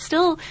them. So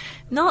still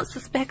not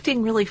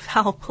suspecting really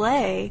foul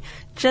play,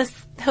 just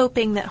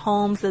hoping that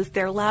Holmes, as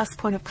their last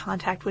point of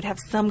contact, would have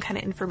some kind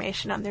of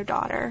information on their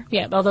daughter.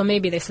 Yeah, although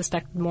maybe they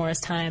suspected more as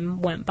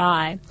time went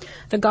by.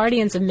 The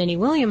guardians of Minnie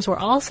Williams were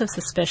also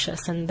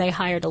suspicious, and they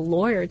hired a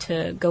lawyer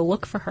to go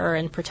look for her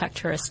and protect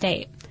her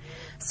estate.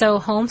 So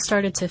Holmes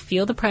started to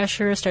feel the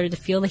pressure, started to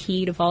feel the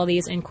heat of all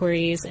these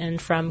inquiries,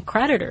 and from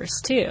creditors,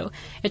 too.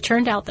 It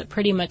turned out that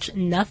pretty much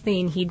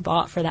nothing he'd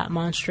bought for that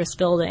monstrous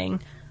building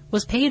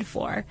was paid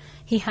for.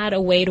 He had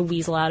a way to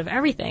weasel out of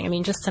everything. I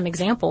mean, just some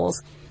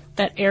examples.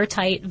 That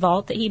airtight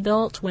vault that he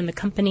built, when the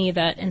company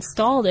that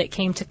installed it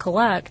came to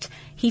collect,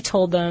 he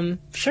told them,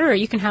 sure,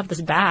 you can have this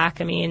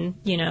back. I mean,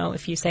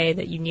 if you say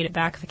that you need it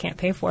back if I can't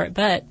pay for it,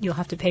 but you'll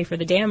have to pay for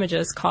the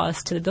damages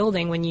caused to the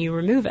building when you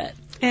remove it.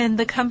 And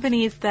the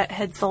companies that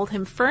had sold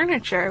him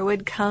furniture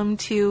would come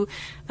to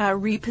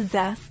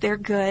repossess their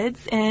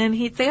goods, and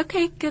he'd say,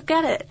 okay, go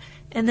get it.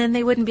 And then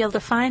they wouldn't be able to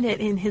find it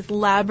in his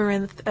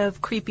labyrinth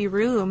of creepy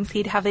rooms.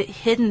 He'd have it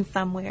hidden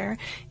somewhere.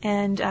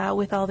 And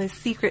with all those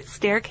secret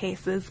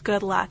staircases,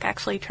 good luck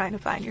actually trying to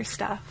find your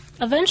stuff.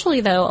 Eventually,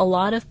 though, a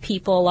lot of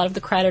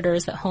the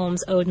creditors that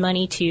Holmes owed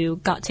money to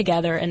got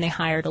together and they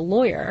hired a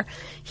lawyer.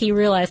 He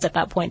realized at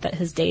that point that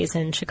his days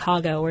in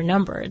Chicago were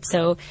numbered.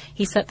 So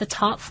he set the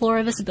top floor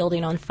of his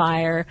building on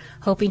fire,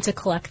 hoping to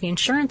collect the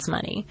insurance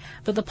money.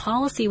 But the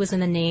policy was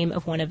in the name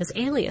of one of his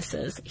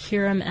aliases,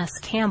 Hiram S.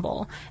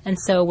 Campbell. And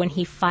so when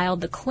he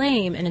filed the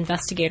claim, an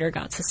investigator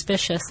got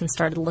suspicious and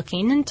started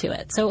looking into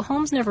it. So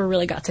Holmes never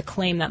really got to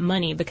claim that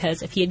money,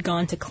 because if he had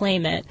gone to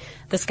claim it,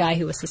 this guy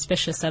who was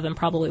suspicious of him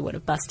probably would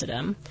have busted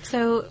him.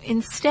 So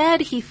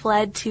instead, he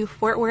fled to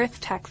Fort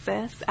Worth,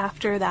 Texas,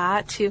 after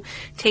that, to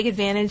take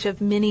advantage of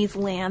Minnie's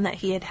land that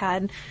he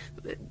had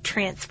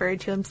transferred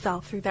to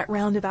himself through that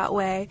roundabout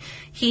way.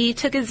 He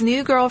took his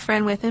new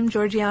girlfriend with him,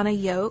 Georgiana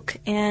Yoke,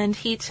 and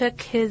he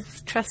took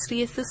his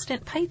trusty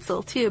assistant,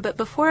 Peitzel, too. But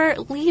before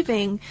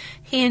leaving,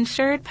 he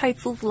insured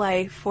Peitzel's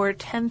life for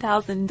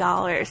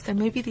 $10,000. So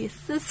maybe the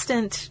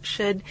assistant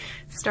should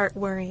start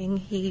worrying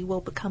he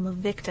will become a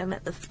victim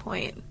at this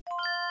point.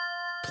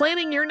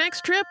 Planning your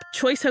next trip?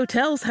 Choice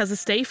Hotels has a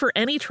stay for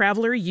any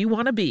traveler you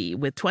want to be,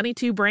 with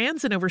 22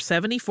 brands and over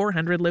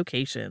 7,400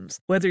 locations.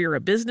 Whether you're a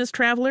business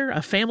traveler,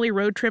 a family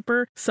road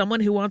tripper,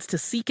 someone who wants to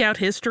seek out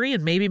history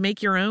and maybe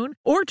make your own,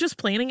 or just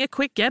planning a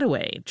quick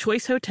getaway,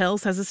 Choice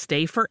Hotels has a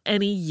stay for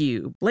any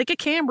you. Like a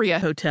Cambria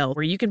Hotel,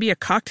 where you can be a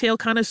cocktail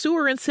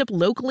connoisseur and sip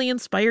locally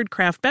inspired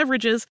craft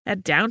beverages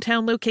at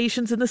downtown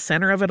locations in the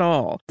center of it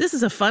all. This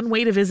is a fun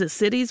way to visit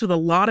cities with a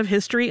lot of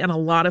history and a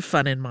lot of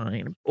fun in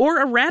mind.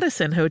 Or a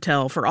Radisson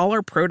Hotel for all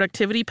our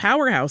productivity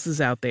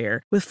powerhouses out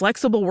there. With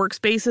flexible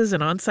workspaces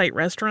and on-site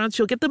restaurants,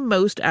 you'll get the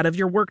most out of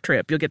your work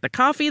trip. You'll get the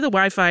coffee, the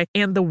Wi-Fi,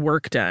 and the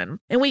work done.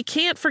 And we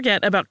can't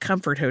forget about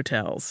Comfort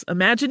Hotels.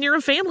 Imagine you're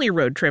a family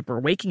road tripper,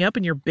 waking up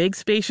in your big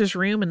spacious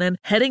room and then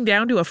heading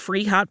down to a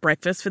free hot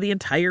breakfast for the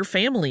entire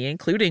family,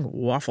 including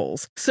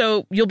waffles.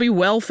 So you'll be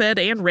well fed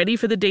and ready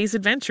for the day's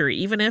adventure,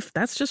 even if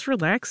that's just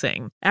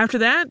relaxing. After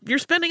that, you're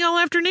spending all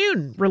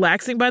afternoon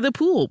relaxing by the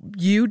pool.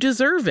 You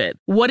deserve it.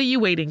 What are you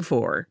waiting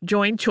for?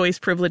 Join Choice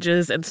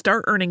Privileges and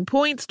start earning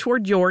points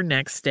toward your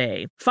next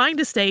stay. Find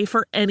a stay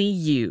for any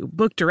you.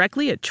 Book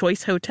directly at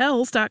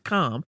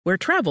choicehotels.com, where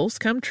travels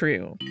come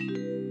true.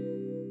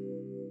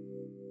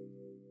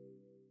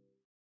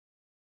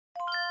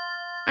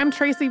 I'm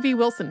Tracy V.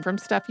 Wilson from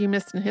Stuff You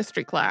Missed in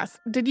History Class.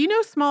 Did you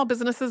know small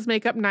businesses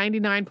make up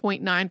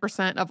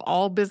 99.9% of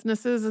all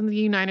businesses in the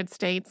United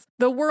States?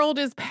 The world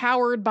is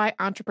powered by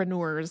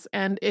entrepreneurs,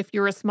 and if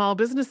you're a small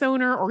business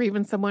owner or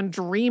even someone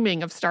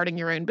dreaming of starting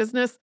your own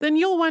business, then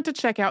you'll want to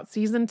check out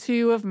Season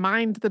 2 of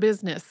Mind the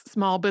Business,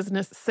 small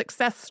business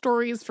success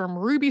stories from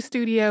Ruby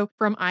Studio,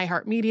 from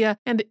iHeartMedia,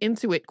 and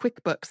Intuit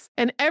QuickBooks.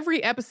 And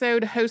every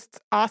episode, hosts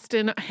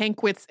Austin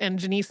Hankwitz and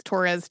Janice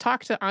Torres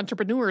talk to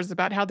entrepreneurs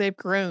about how they've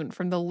grown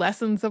from the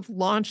lessons of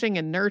launching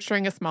and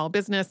nurturing a small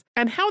business,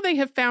 and how they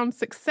have found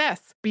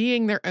success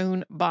being their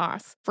own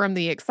boss. From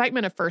the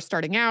excitement of first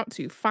starting out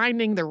to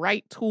finding the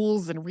right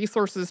tools and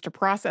resources to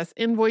process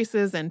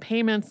invoices and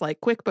payments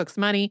like QuickBooks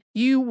Money,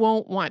 you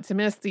won't want to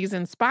miss these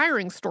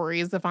inspiring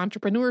stories of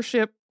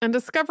entrepreneurship and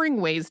discovering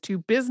ways to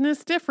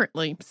business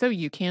differently so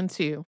you can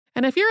too.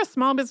 And if you're a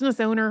small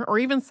business owner or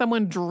even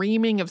someone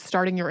dreaming of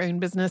starting your own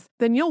business,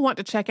 then you'll want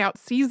to check out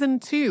Season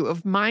 2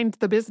 of Mind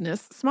the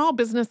Business, small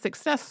business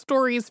success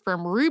stories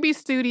from Ruby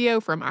Studio,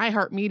 from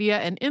iHeartMedia,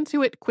 and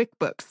Intuit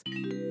QuickBooks.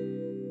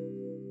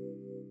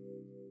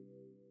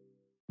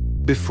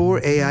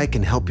 Before AI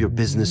can help your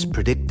business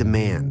predict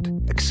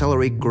demand,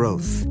 accelerate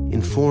growth,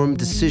 inform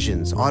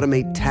decisions,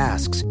 automate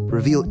tasks,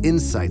 reveal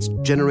insights,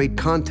 generate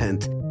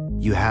content,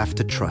 you have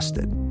to trust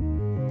it.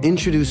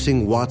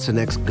 Introducing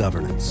watsonx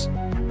Governance,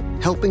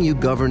 helping you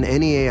govern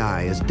any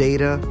AI as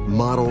data,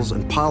 models,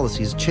 and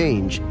policies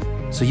change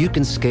so you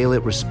can scale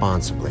it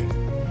responsibly.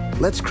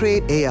 Let's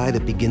create AI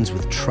that begins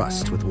with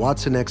trust with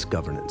watsonx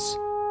Governance.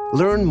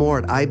 Learn more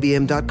at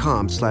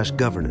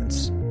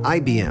ibm.com/governance.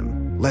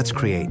 IBM, let's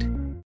create.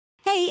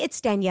 Hey, it's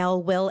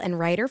Danielle, Will, and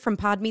Ryder from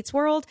Pod Meets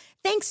World.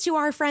 Thanks to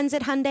our friends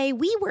at Hyundai,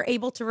 we were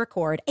able to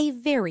record a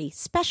very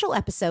special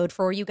episode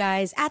for you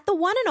guys at the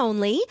one and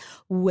only,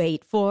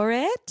 wait for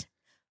it,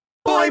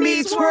 Boy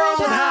Meets World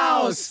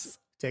House!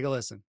 Take a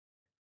listen.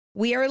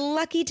 We are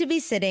lucky to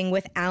be sitting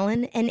with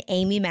Alan and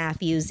Amy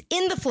Matthews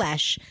in the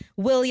flesh,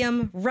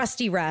 William,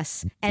 Rusty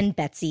Russ, and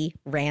Betsy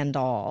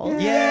Randall.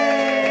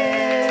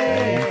 Yay!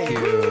 Thank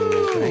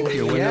you. Thank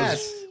you.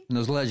 Yes. When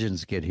those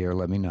legends get here,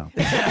 let me know.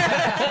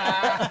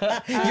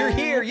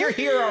 You're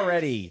here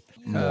already.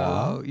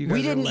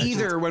 We didn't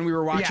either when we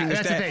were watching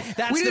this.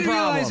 That's we didn't the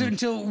problem. realize it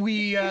until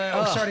we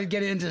started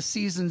getting into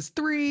seasons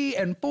 3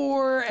 and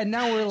 4, and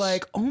now we're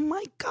like, oh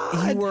my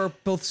God. You were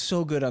both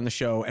so good on the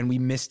show, and we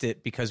missed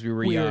it because we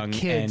were young. We were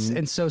kids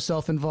and so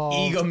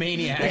self-involved.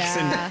 Egomaniacs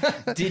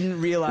and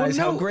didn't realize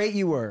how great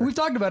you were. We've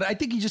talked about it. I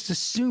think you just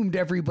assumed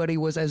everybody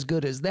was as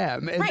good as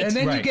them. And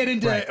then you get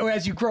into,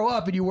 as you grow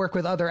up and you work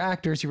with other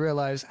actors, you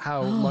realize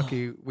how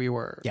lucky we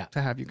were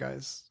to have you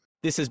guys.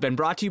 This has been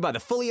brought to you by the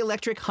fully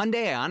electric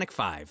Hyundai Ioniq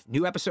 5.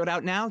 New episode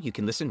out now. You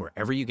can listen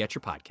wherever you get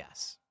your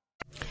podcasts.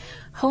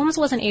 Holmes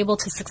wasn't able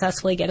to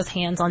successfully get his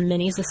hands on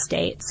Minnie's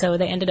estate, so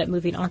they ended up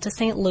moving on to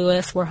St.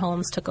 Louis, where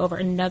Holmes took over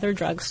another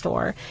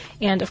drugstore.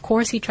 And, of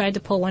course, he tried to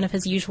pull one of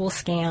his usual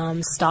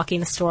scams, stocking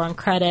the store on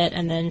credit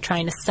and then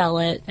trying to sell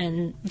it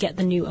and get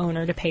the new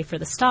owner to pay for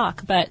the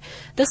stock. But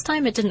this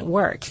time it didn't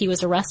work. He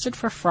was arrested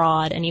for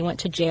fraud, and he went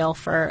to jail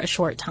for a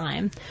short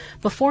time.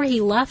 Before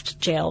he left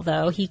jail,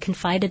 though, he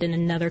confided in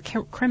another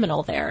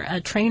criminal there, a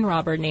train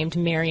robber named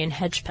Marion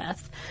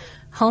Hedgepeth.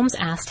 Holmes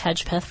asked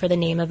Hedgepeth for the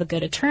name of a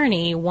good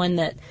attorney,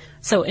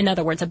 so in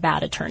other words, a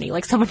bad attorney,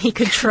 like someone he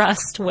could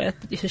trust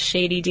with his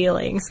shady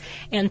dealings,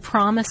 and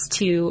promised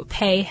to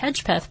pay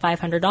Hedgepeth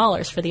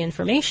 $500 for the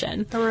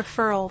information. A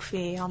referral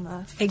fee,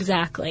 almost.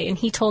 Exactly. And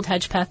he told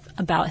Hedgepeth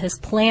about his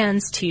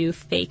plans to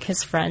fake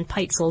his friend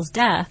Peitzel's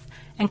death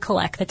and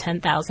collect the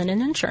 $10,000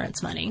 in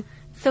insurance money.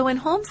 So when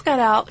Holmes got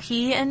out,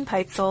 he and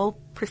Peitzel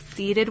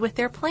proceeded with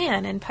their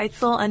plan, and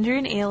Peitzel, under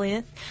an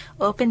alias,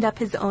 opened up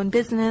his own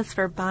business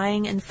for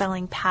buying and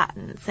selling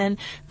patents. And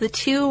the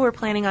two were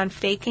planning on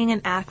faking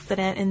an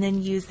accident and then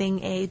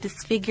using a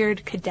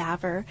disfigured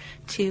cadaver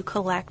to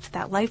collect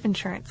that life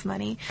insurance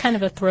money. Kind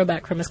of a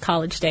throwback from his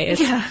college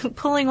days. Yeah,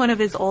 pulling one of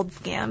his old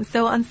scams.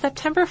 So on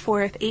September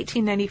 4th,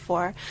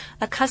 1894,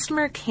 a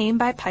customer came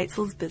by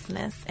Peitzel's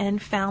business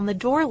and found the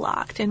door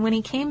locked. And when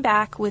he came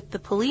back with the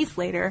police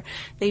later,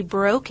 they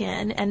broke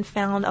in and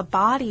found a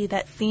body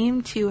that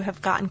seemed to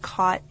have gotten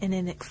caught in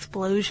an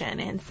explosion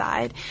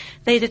inside.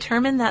 They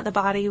determined that the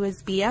body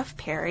was B.F.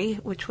 Perry,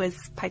 which was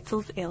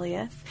Peitzel's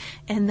alias,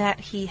 and that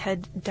he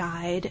had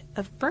died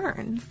of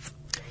burns.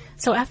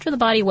 So after the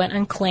body went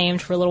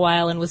unclaimed for a little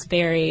while and was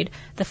buried,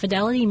 the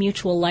Fidelity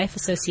Mutual Life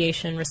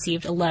Association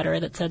received a letter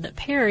that said that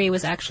Perry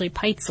was actually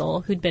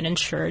Peitzel, who'd been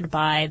insured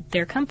by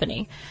their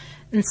company.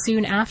 And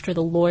soon after,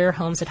 the lawyer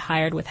Holmes had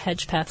hired with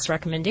Hedgepeth's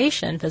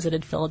recommendation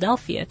visited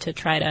Philadelphia to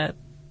try to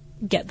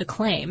get the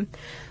claim.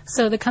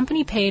 So the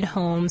company paid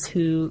Holmes,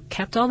 who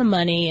kept all the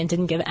money and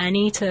didn't give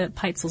any to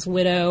Peitzel's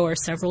widow or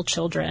several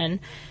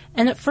children.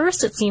 And at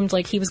first it seemed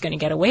like he was going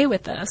to get away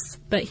with this,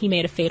 but he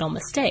made a fatal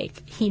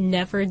mistake. He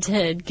never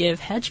did give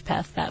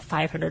Hedgepeth that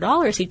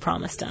 $500 he'd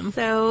promised him.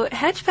 So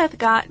Hedgepeth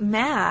got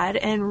mad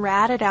and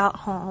ratted out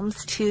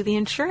Holmes to the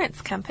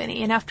insurance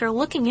company. And after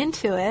looking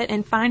into it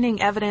and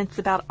finding evidence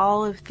about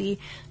all of the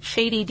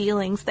shady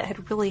dealings that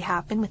had really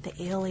happened with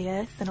the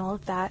alias and all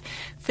of that,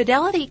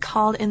 Fidelity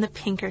called in the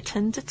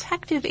Pinkerton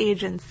Detective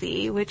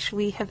Agency, which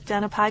we have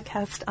done a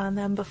podcast on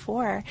them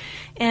before.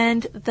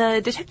 And the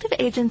detective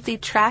agency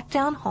tracked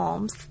down Holmes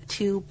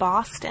to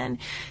Boston.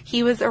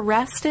 He was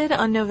arrested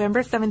on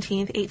November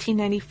 17th,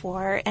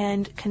 1894,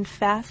 and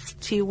confessed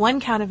to one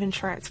count of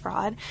insurance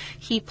fraud.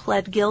 He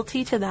pled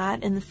guilty to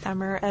that in the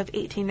summer of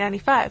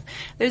 1895.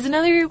 There's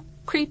another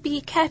creepy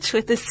catch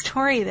with this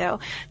story, though.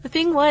 The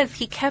thing was,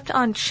 he kept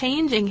on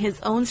changing his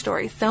own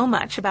story so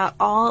much about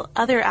all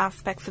other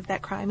aspects of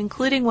that crime,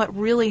 including what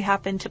really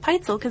happened to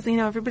Peitzel, because,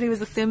 everybody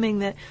was assuming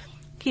that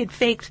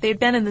they'd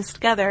been in this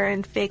together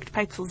and faked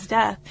Peitzel's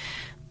death.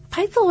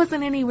 Peitzel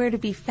wasn't anywhere to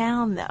be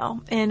found,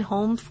 though, and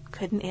Holmes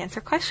couldn't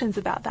answer questions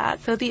about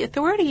that. So the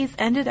authorities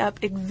ended up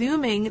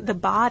exhuming the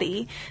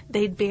body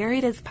they'd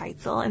buried as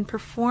Peitzel and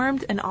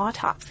performed an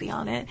autopsy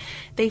on it.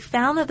 They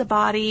found that the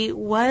body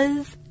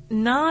was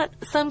not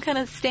some kind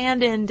of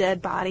stand-in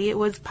dead body. It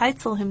was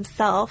Peitzel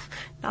himself,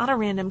 not a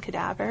random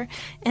cadaver,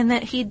 and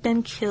that he'd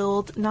been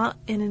killed not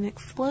in an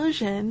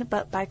explosion,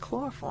 but by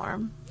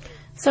chloroform.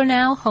 So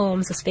now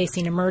Holmes is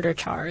facing a murder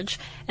charge,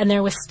 and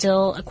there was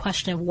still a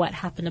question of what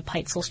happened to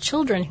Peitzel's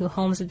children, who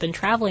Holmes had been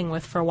traveling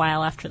with for a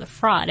while after the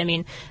fraud.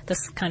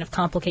 This kind of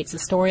complicates the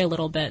story a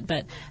little bit,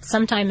 but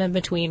sometime in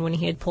between when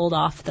he had pulled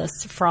off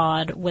this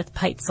fraud with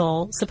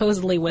Peitzel,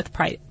 supposedly with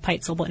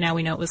Peitzel, but now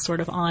we know it was sort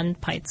of on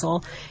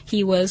Peitzel,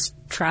 he was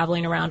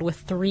traveling around with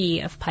 3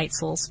 of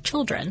Peitzel's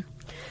children.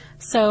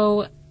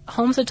 So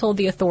Holmes had told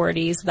the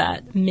authorities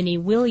that Minnie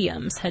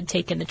Williams had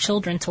taken the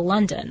children to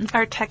London.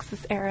 Our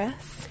Texas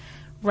heiress.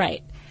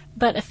 Right.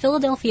 But a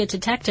Philadelphia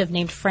detective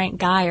named Frank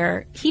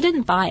Geyer, he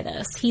didn't buy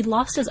this. He'd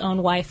lost his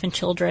own wife and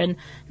children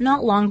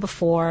not long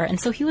before, and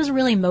so he was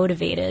really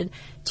motivated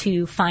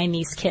to find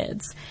these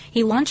kids.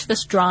 He launched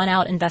this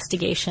drawn-out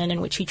investigation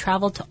in which he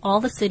traveled to all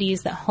the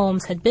cities that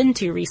Holmes had been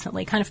to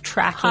recently, kind of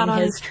tracking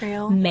his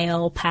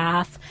mail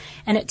path.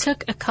 And it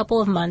took a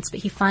couple of months,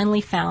 but he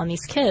finally found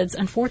these kids.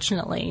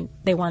 Unfortunately,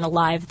 they weren't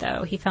alive,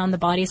 though. He found the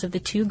bodies of the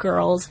two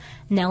girls,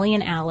 Nellie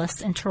and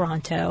Alice, in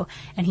Toronto,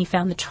 and he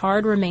found the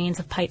charred remains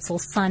of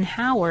Peitzel's son,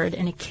 Howard,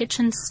 in a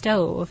kitchen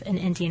stove in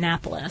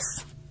Indianapolis.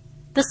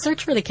 The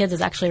search for the kids is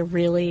actually a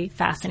really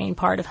fascinating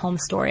part of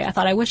Holmes' story. I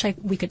thought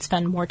we could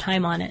spend more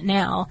time on it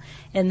now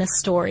in this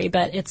story,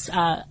 but it's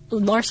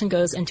Larson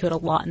goes into it a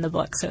lot in the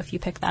book, so if you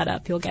pick that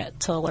up, you'll get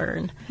to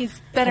learn.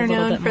 He's better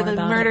known for the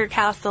murder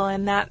castle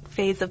in that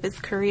phase of his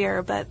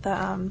career, but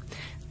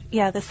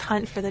this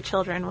hunt for the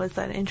children was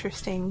an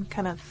interesting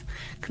kind of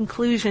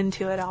conclusion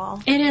to it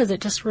all. It is.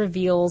 It just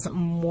reveals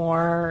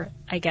more,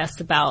 I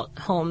guess, about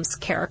Holmes'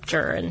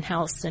 character and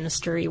how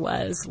sinister he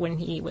was when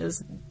he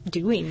was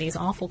doing these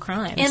awful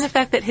crimes. And the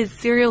fact that his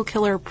serial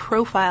killer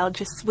profile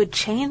just would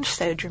change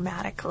so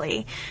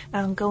dramatically,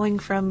 going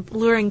from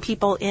luring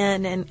people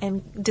in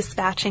and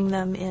dispatching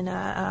them in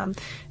a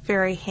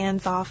very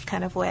hands-off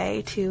kind of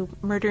way to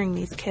murdering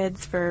these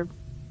kids for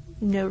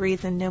no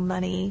reason, no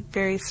money,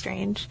 very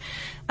strange.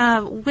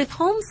 With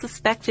Holmes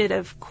suspected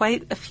of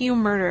quite a few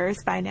murders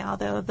by now,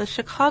 though, the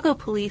Chicago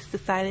police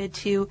decided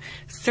to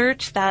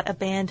search that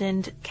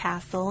abandoned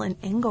castle in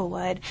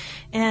Englewood.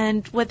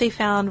 And what they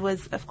found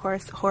was, of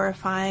course,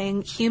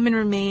 horrifying human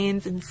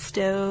remains in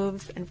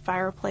stoves and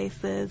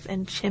fireplaces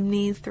and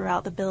chimneys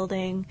throughout the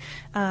building.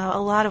 A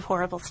lot of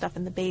horrible stuff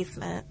in the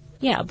basement.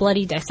 Yeah,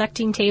 bloody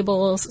dissecting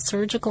tables,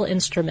 surgical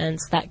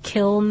instruments, that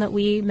kiln that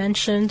we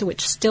mentioned,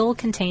 which still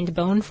contained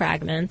bone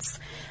fragments.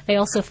 They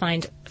also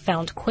found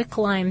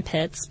quicklime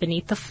pits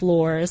beneath the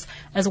floors,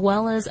 as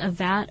well as a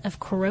vat of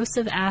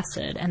corrosive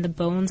acid and the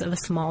bones of a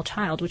small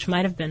child, which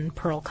might have been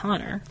Pearl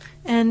Connor.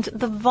 And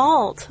the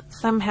vault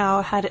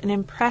somehow had an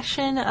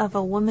impression of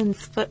a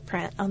woman's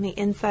footprint on the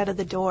inside of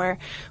the door,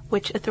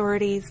 which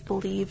authorities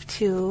believe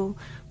to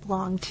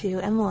belong to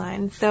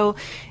Emmeline. So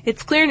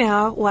it's clear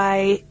now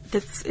why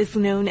this is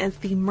known as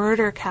the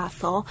murder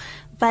castle,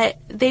 but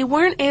the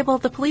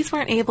police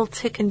weren't able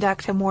to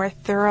conduct a more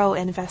thorough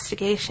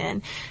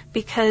investigation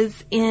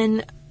because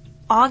in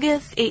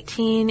August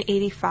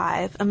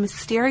 1885, a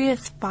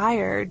mysterious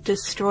fire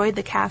destroyed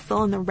the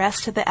castle and the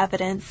rest of the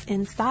evidence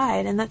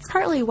inside, and that's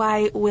partly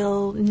why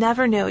we'll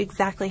never know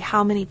exactly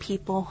how many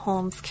people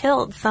Holmes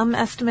killed. Some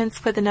estimates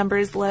put the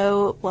numbers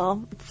low,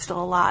 well, it's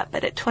still a lot,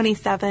 but at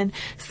 27,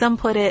 some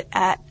put it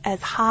at as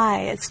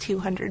high as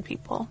 200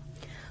 people.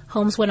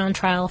 Holmes went on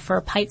trial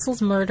for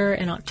Peitzel's murder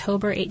in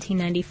October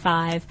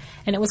 1895,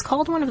 and it was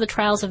called one of the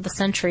trials of the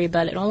century,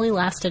 but it only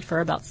lasted for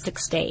about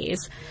 6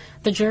 days.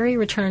 The jury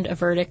returned a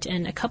verdict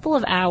in a couple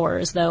of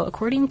hours, though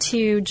according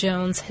to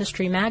Jones'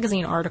 History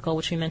Magazine article,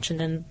 which we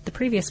mentioned in the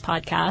previous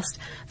podcast,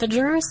 the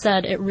jurors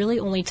said it really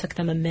only took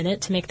them a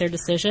minute to make their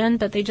decision,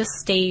 but they just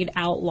stayed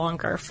out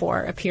longer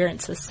for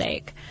appearance's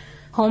sake.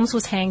 Holmes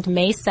was hanged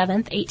May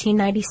 7th,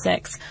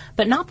 1896,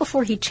 but not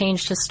before he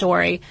changed his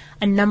story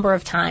a number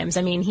of times.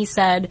 I mean, he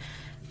said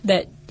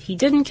that he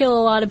didn't kill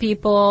a lot of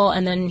people,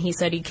 and then he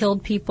said he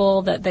killed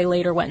people that they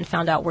later went and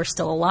found out were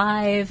still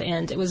alive,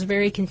 and it was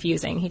very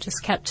confusing. He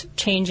just kept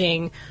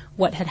changing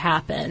what had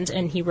happened,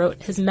 and he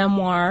wrote his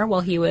memoir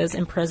while he was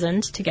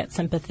imprisoned to get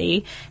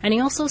sympathy, and he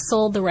also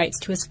sold the rights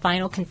to his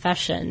final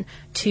confession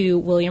to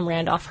William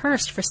Randolph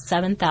Hearst for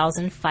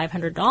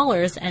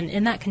 $7,500, and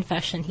in that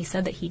confession he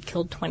said that he'd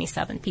killed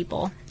 27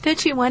 people.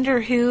 Don't you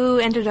wonder who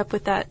ended up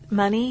with that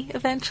money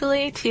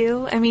eventually,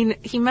 too? I mean,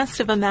 he must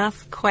have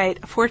amassed quite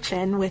a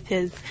fortune with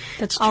his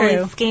all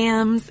his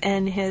scams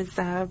and his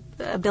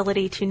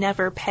ability to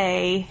never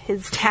pay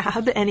his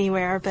tab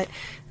anywhere, but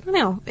I don't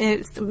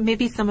know.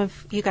 Maybe some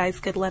of you guys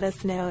could let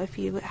us know if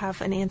you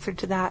have an answer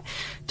to that.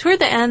 Toward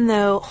the end,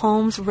 though,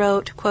 Holmes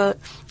wrote, quote,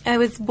 "I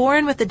was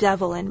born with the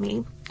devil in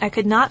me. I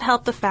could not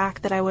help the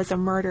fact that I was a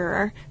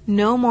murderer,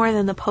 no more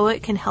than the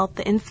poet can help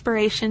the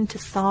inspiration to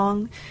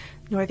song,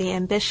 nor the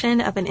ambition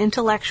of an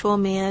intellectual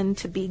man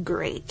to be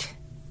great."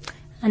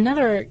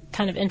 Another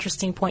kind of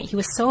interesting point, he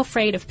was so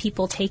afraid of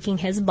people taking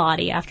his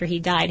body after he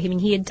died. I mean,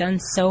 he had done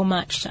so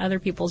much to other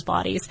people's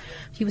bodies.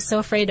 He was so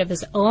afraid of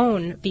his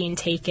own being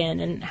taken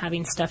and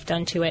having stuff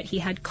done to it. He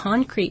had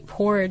concrete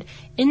poured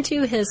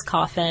into his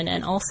coffin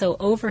and also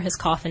over his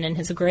coffin in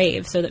his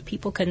grave so that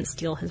people couldn't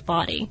steal his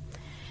body.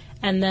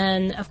 And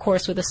then, of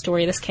course, with a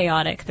story this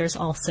chaotic, there's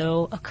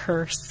also a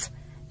curse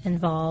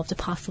involved, a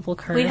possible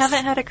curse. We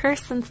haven't had a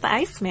curse since the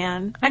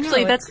Iceman.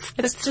 Actually, that's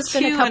just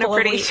been a couple in a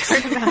pretty of weeks.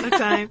 short amount of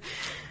time.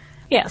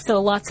 Yeah,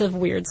 so lots of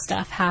weird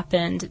stuff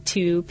happened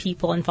to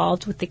people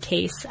involved with the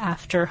case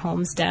after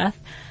Holmes' death.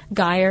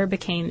 Geyer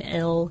became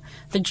ill.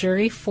 The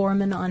jury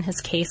foreman on his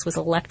case was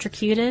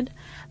electrocuted.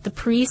 The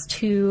priest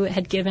who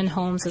had given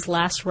Holmes his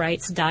last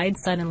rites died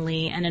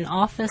suddenly, and an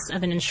office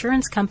of an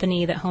insurance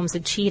company that Holmes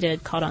had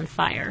cheated caught on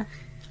fire.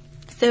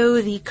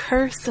 So The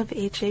Curse of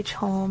H.H.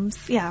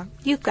 Holmes, yeah,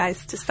 you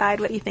guys decide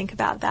what you think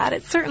about that.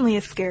 It's certainly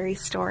a scary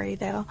story,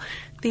 though.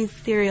 These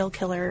serial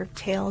killer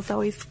tales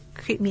always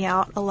creep me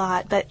out a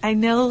lot, but I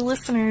know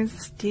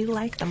listeners do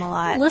like them a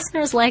lot.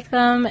 Listeners like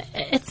them.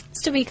 It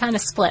seems to be kind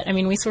of split. I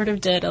mean, we sort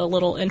of did a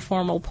little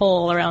informal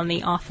poll around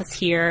the office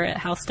here at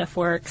How Stuff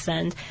Works,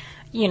 and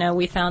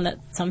we found that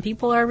some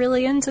people are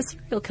really into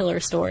serial killer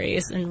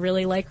stories and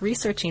really like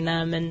researching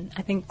them. And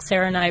I think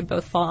Sarah and I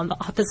both fall on the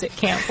opposite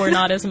camp. We're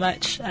not as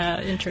much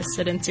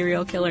interested in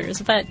serial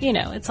killers. But,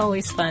 it's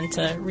always fun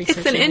to research.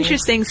 It's an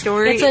interesting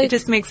story. It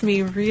just makes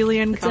me really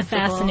uncomfortable. It's a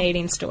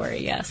fascinating story,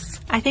 yes.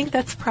 I think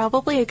that's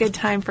probably a good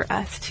time for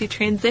us to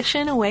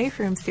transition away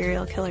from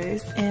serial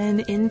killers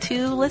and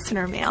into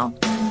listener mail.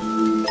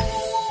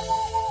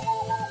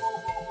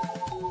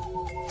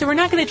 So we're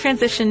not going to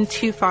transition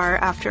too far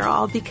after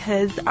all,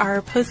 because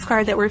our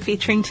postcard that we're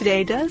featuring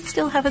today does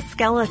still have a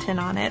skeleton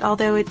on it,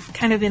 although it's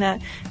kind of in a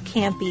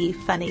campy,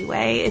 funny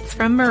way. It's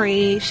from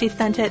Marie. She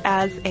sent it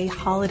as a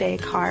holiday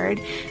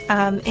card.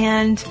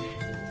 And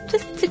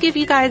just to give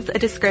you guys a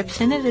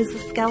description, it is a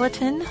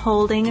skeleton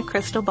holding a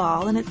crystal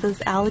ball, and it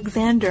says,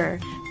 Alexander,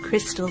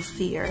 crystal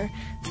seer,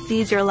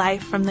 sees your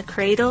life from the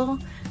cradle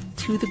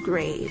to the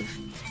grave.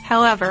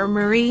 However,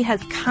 Marie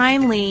has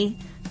kindly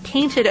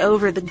painted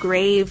over the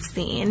grave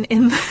scene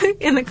in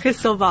the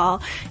crystal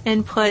ball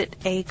and put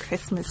a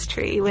Christmas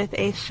tree with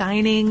a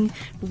shining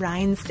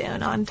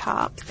rhinestone on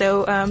top.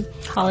 So,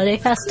 holiday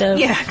festive.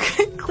 Yeah,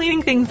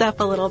 cleaning things up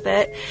a little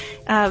bit.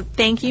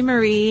 Thank you,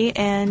 Marie.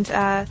 And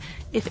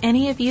if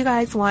any of you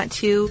guys want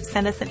to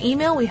send us an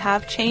email, we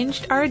have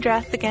changed our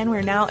address again.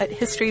 We're now at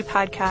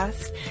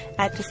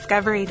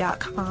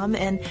historypodcast@discovery.com,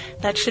 and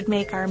that should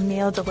make our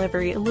mail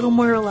delivery a little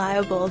more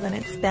reliable than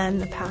it's been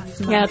the past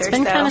month. Yeah, it's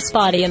been kind of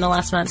spotty in the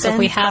last month, so if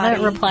we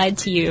haven't replied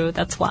to you,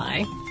 that's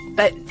why.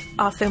 But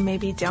also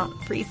maybe don't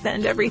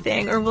resend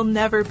everything, or we'll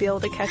never be able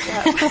to catch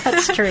up.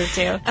 That's true,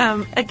 too.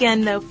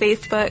 Again, though,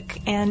 Facebook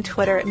and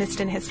Twitter at Missed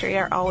in History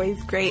are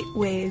always great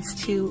ways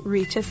to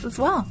reach us as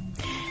well.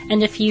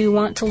 And if you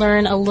want to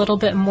learn a little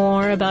bit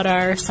more about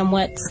our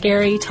somewhat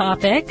scary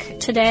topic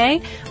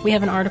today, we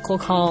have an article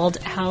called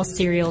How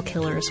Serial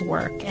Killers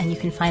Work, and you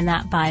can find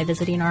that by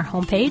visiting our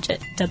homepage at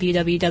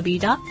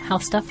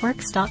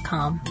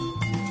www.howstuffworks.com.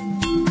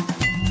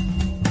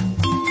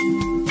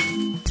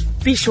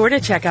 Be sure to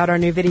check out our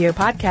new video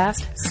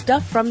podcast,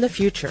 Stuff from the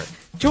Future.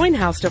 Join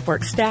How Stuff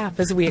Works staff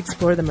as we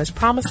explore the most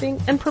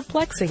promising and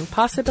perplexing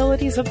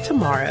possibilities of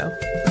tomorrow.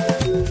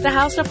 The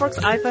How Stuff Works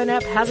iPhone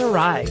app has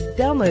arrived.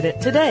 Download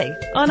it today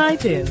on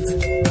iTunes.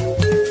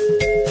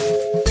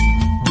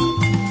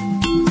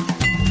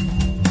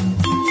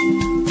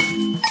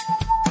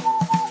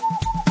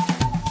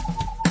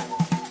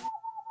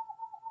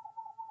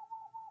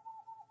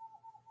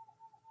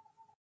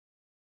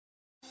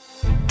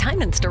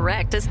 Diamonds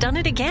Direct has done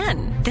it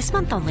again. This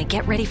month only,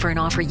 get ready for an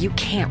offer you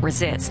can't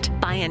resist.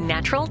 Buy a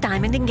natural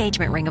diamond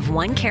engagement ring of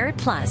 1 carat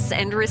plus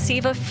and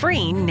receive a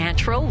free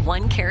natural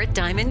 1 carat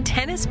diamond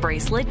tennis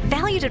bracelet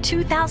valued at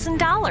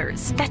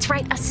 $2,000. That's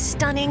right, a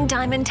stunning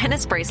diamond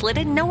tennis bracelet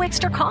at no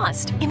extra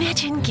cost.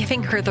 Imagine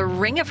giving her the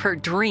ring of her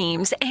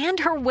dreams and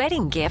her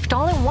wedding gift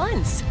all at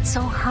once.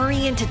 So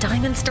hurry into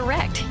Diamonds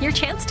Direct. Your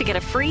chance to get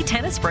a free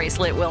tennis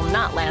bracelet will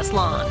not last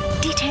long.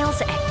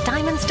 Details at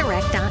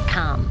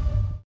diamondsdirect.com.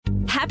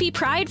 Happy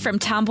Pride from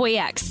Tomboy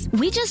X.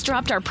 We just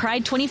dropped our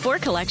Pride 24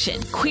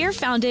 collection. Queer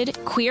founded,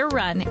 queer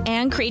run,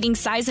 and creating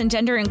size and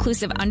gender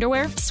inclusive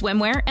underwear,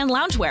 swimwear, and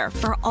loungewear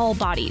for all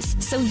bodies,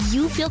 so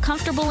you feel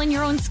comfortable in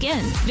your own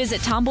skin.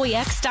 Visit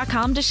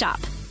tomboyx.com to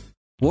shop.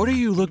 What are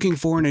you looking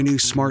for in a new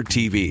smart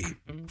TV?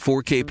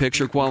 4K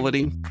picture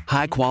quality,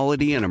 high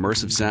quality and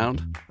immersive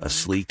sound, a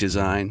sleek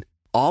design?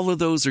 All of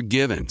those are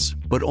givens,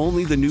 but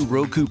only the new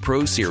Roku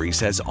Pro Series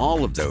has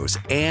all of those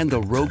and the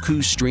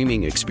Roku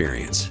streaming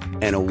experience,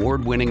 an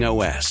award-winning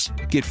OS.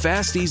 Get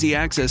fast, easy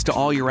access to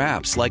all your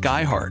apps like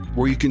iHeart,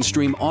 where you can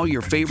stream all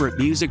your favorite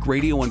music,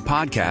 radio, and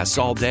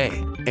podcasts all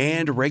day,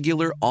 and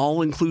regular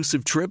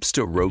all-inclusive trips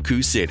to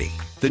Roku City.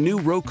 The new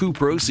Roku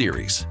Pro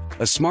Series,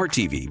 a smart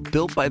TV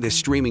built by the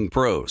streaming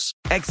pros.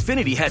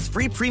 Xfinity has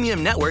free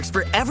premium networks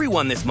for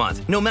everyone this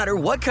month, no matter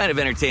what kind of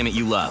entertainment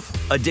you love.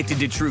 Addicted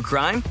to true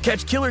crime?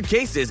 Catch killer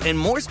cases and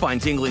more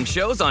spine-tingling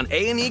shows on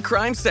A&E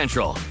Crime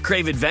Central.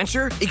 Crave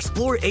adventure?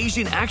 Explore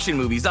Asian action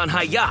movies on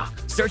Hi-Ya.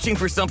 Searching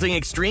for something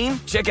extreme?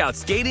 Check out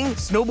skating,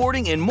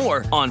 snowboarding, and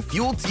more on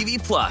Fuel TV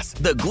Plus,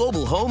 the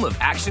global home of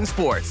action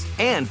sports.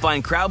 And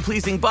find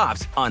crowd-pleasing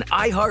bops on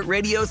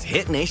iHeartRadio's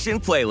Hit Nation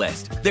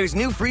playlist. There's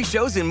new free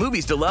shows and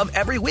movies to love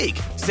every week.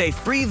 Say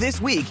free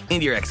this week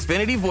in your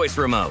Xfinity voice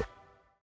remote.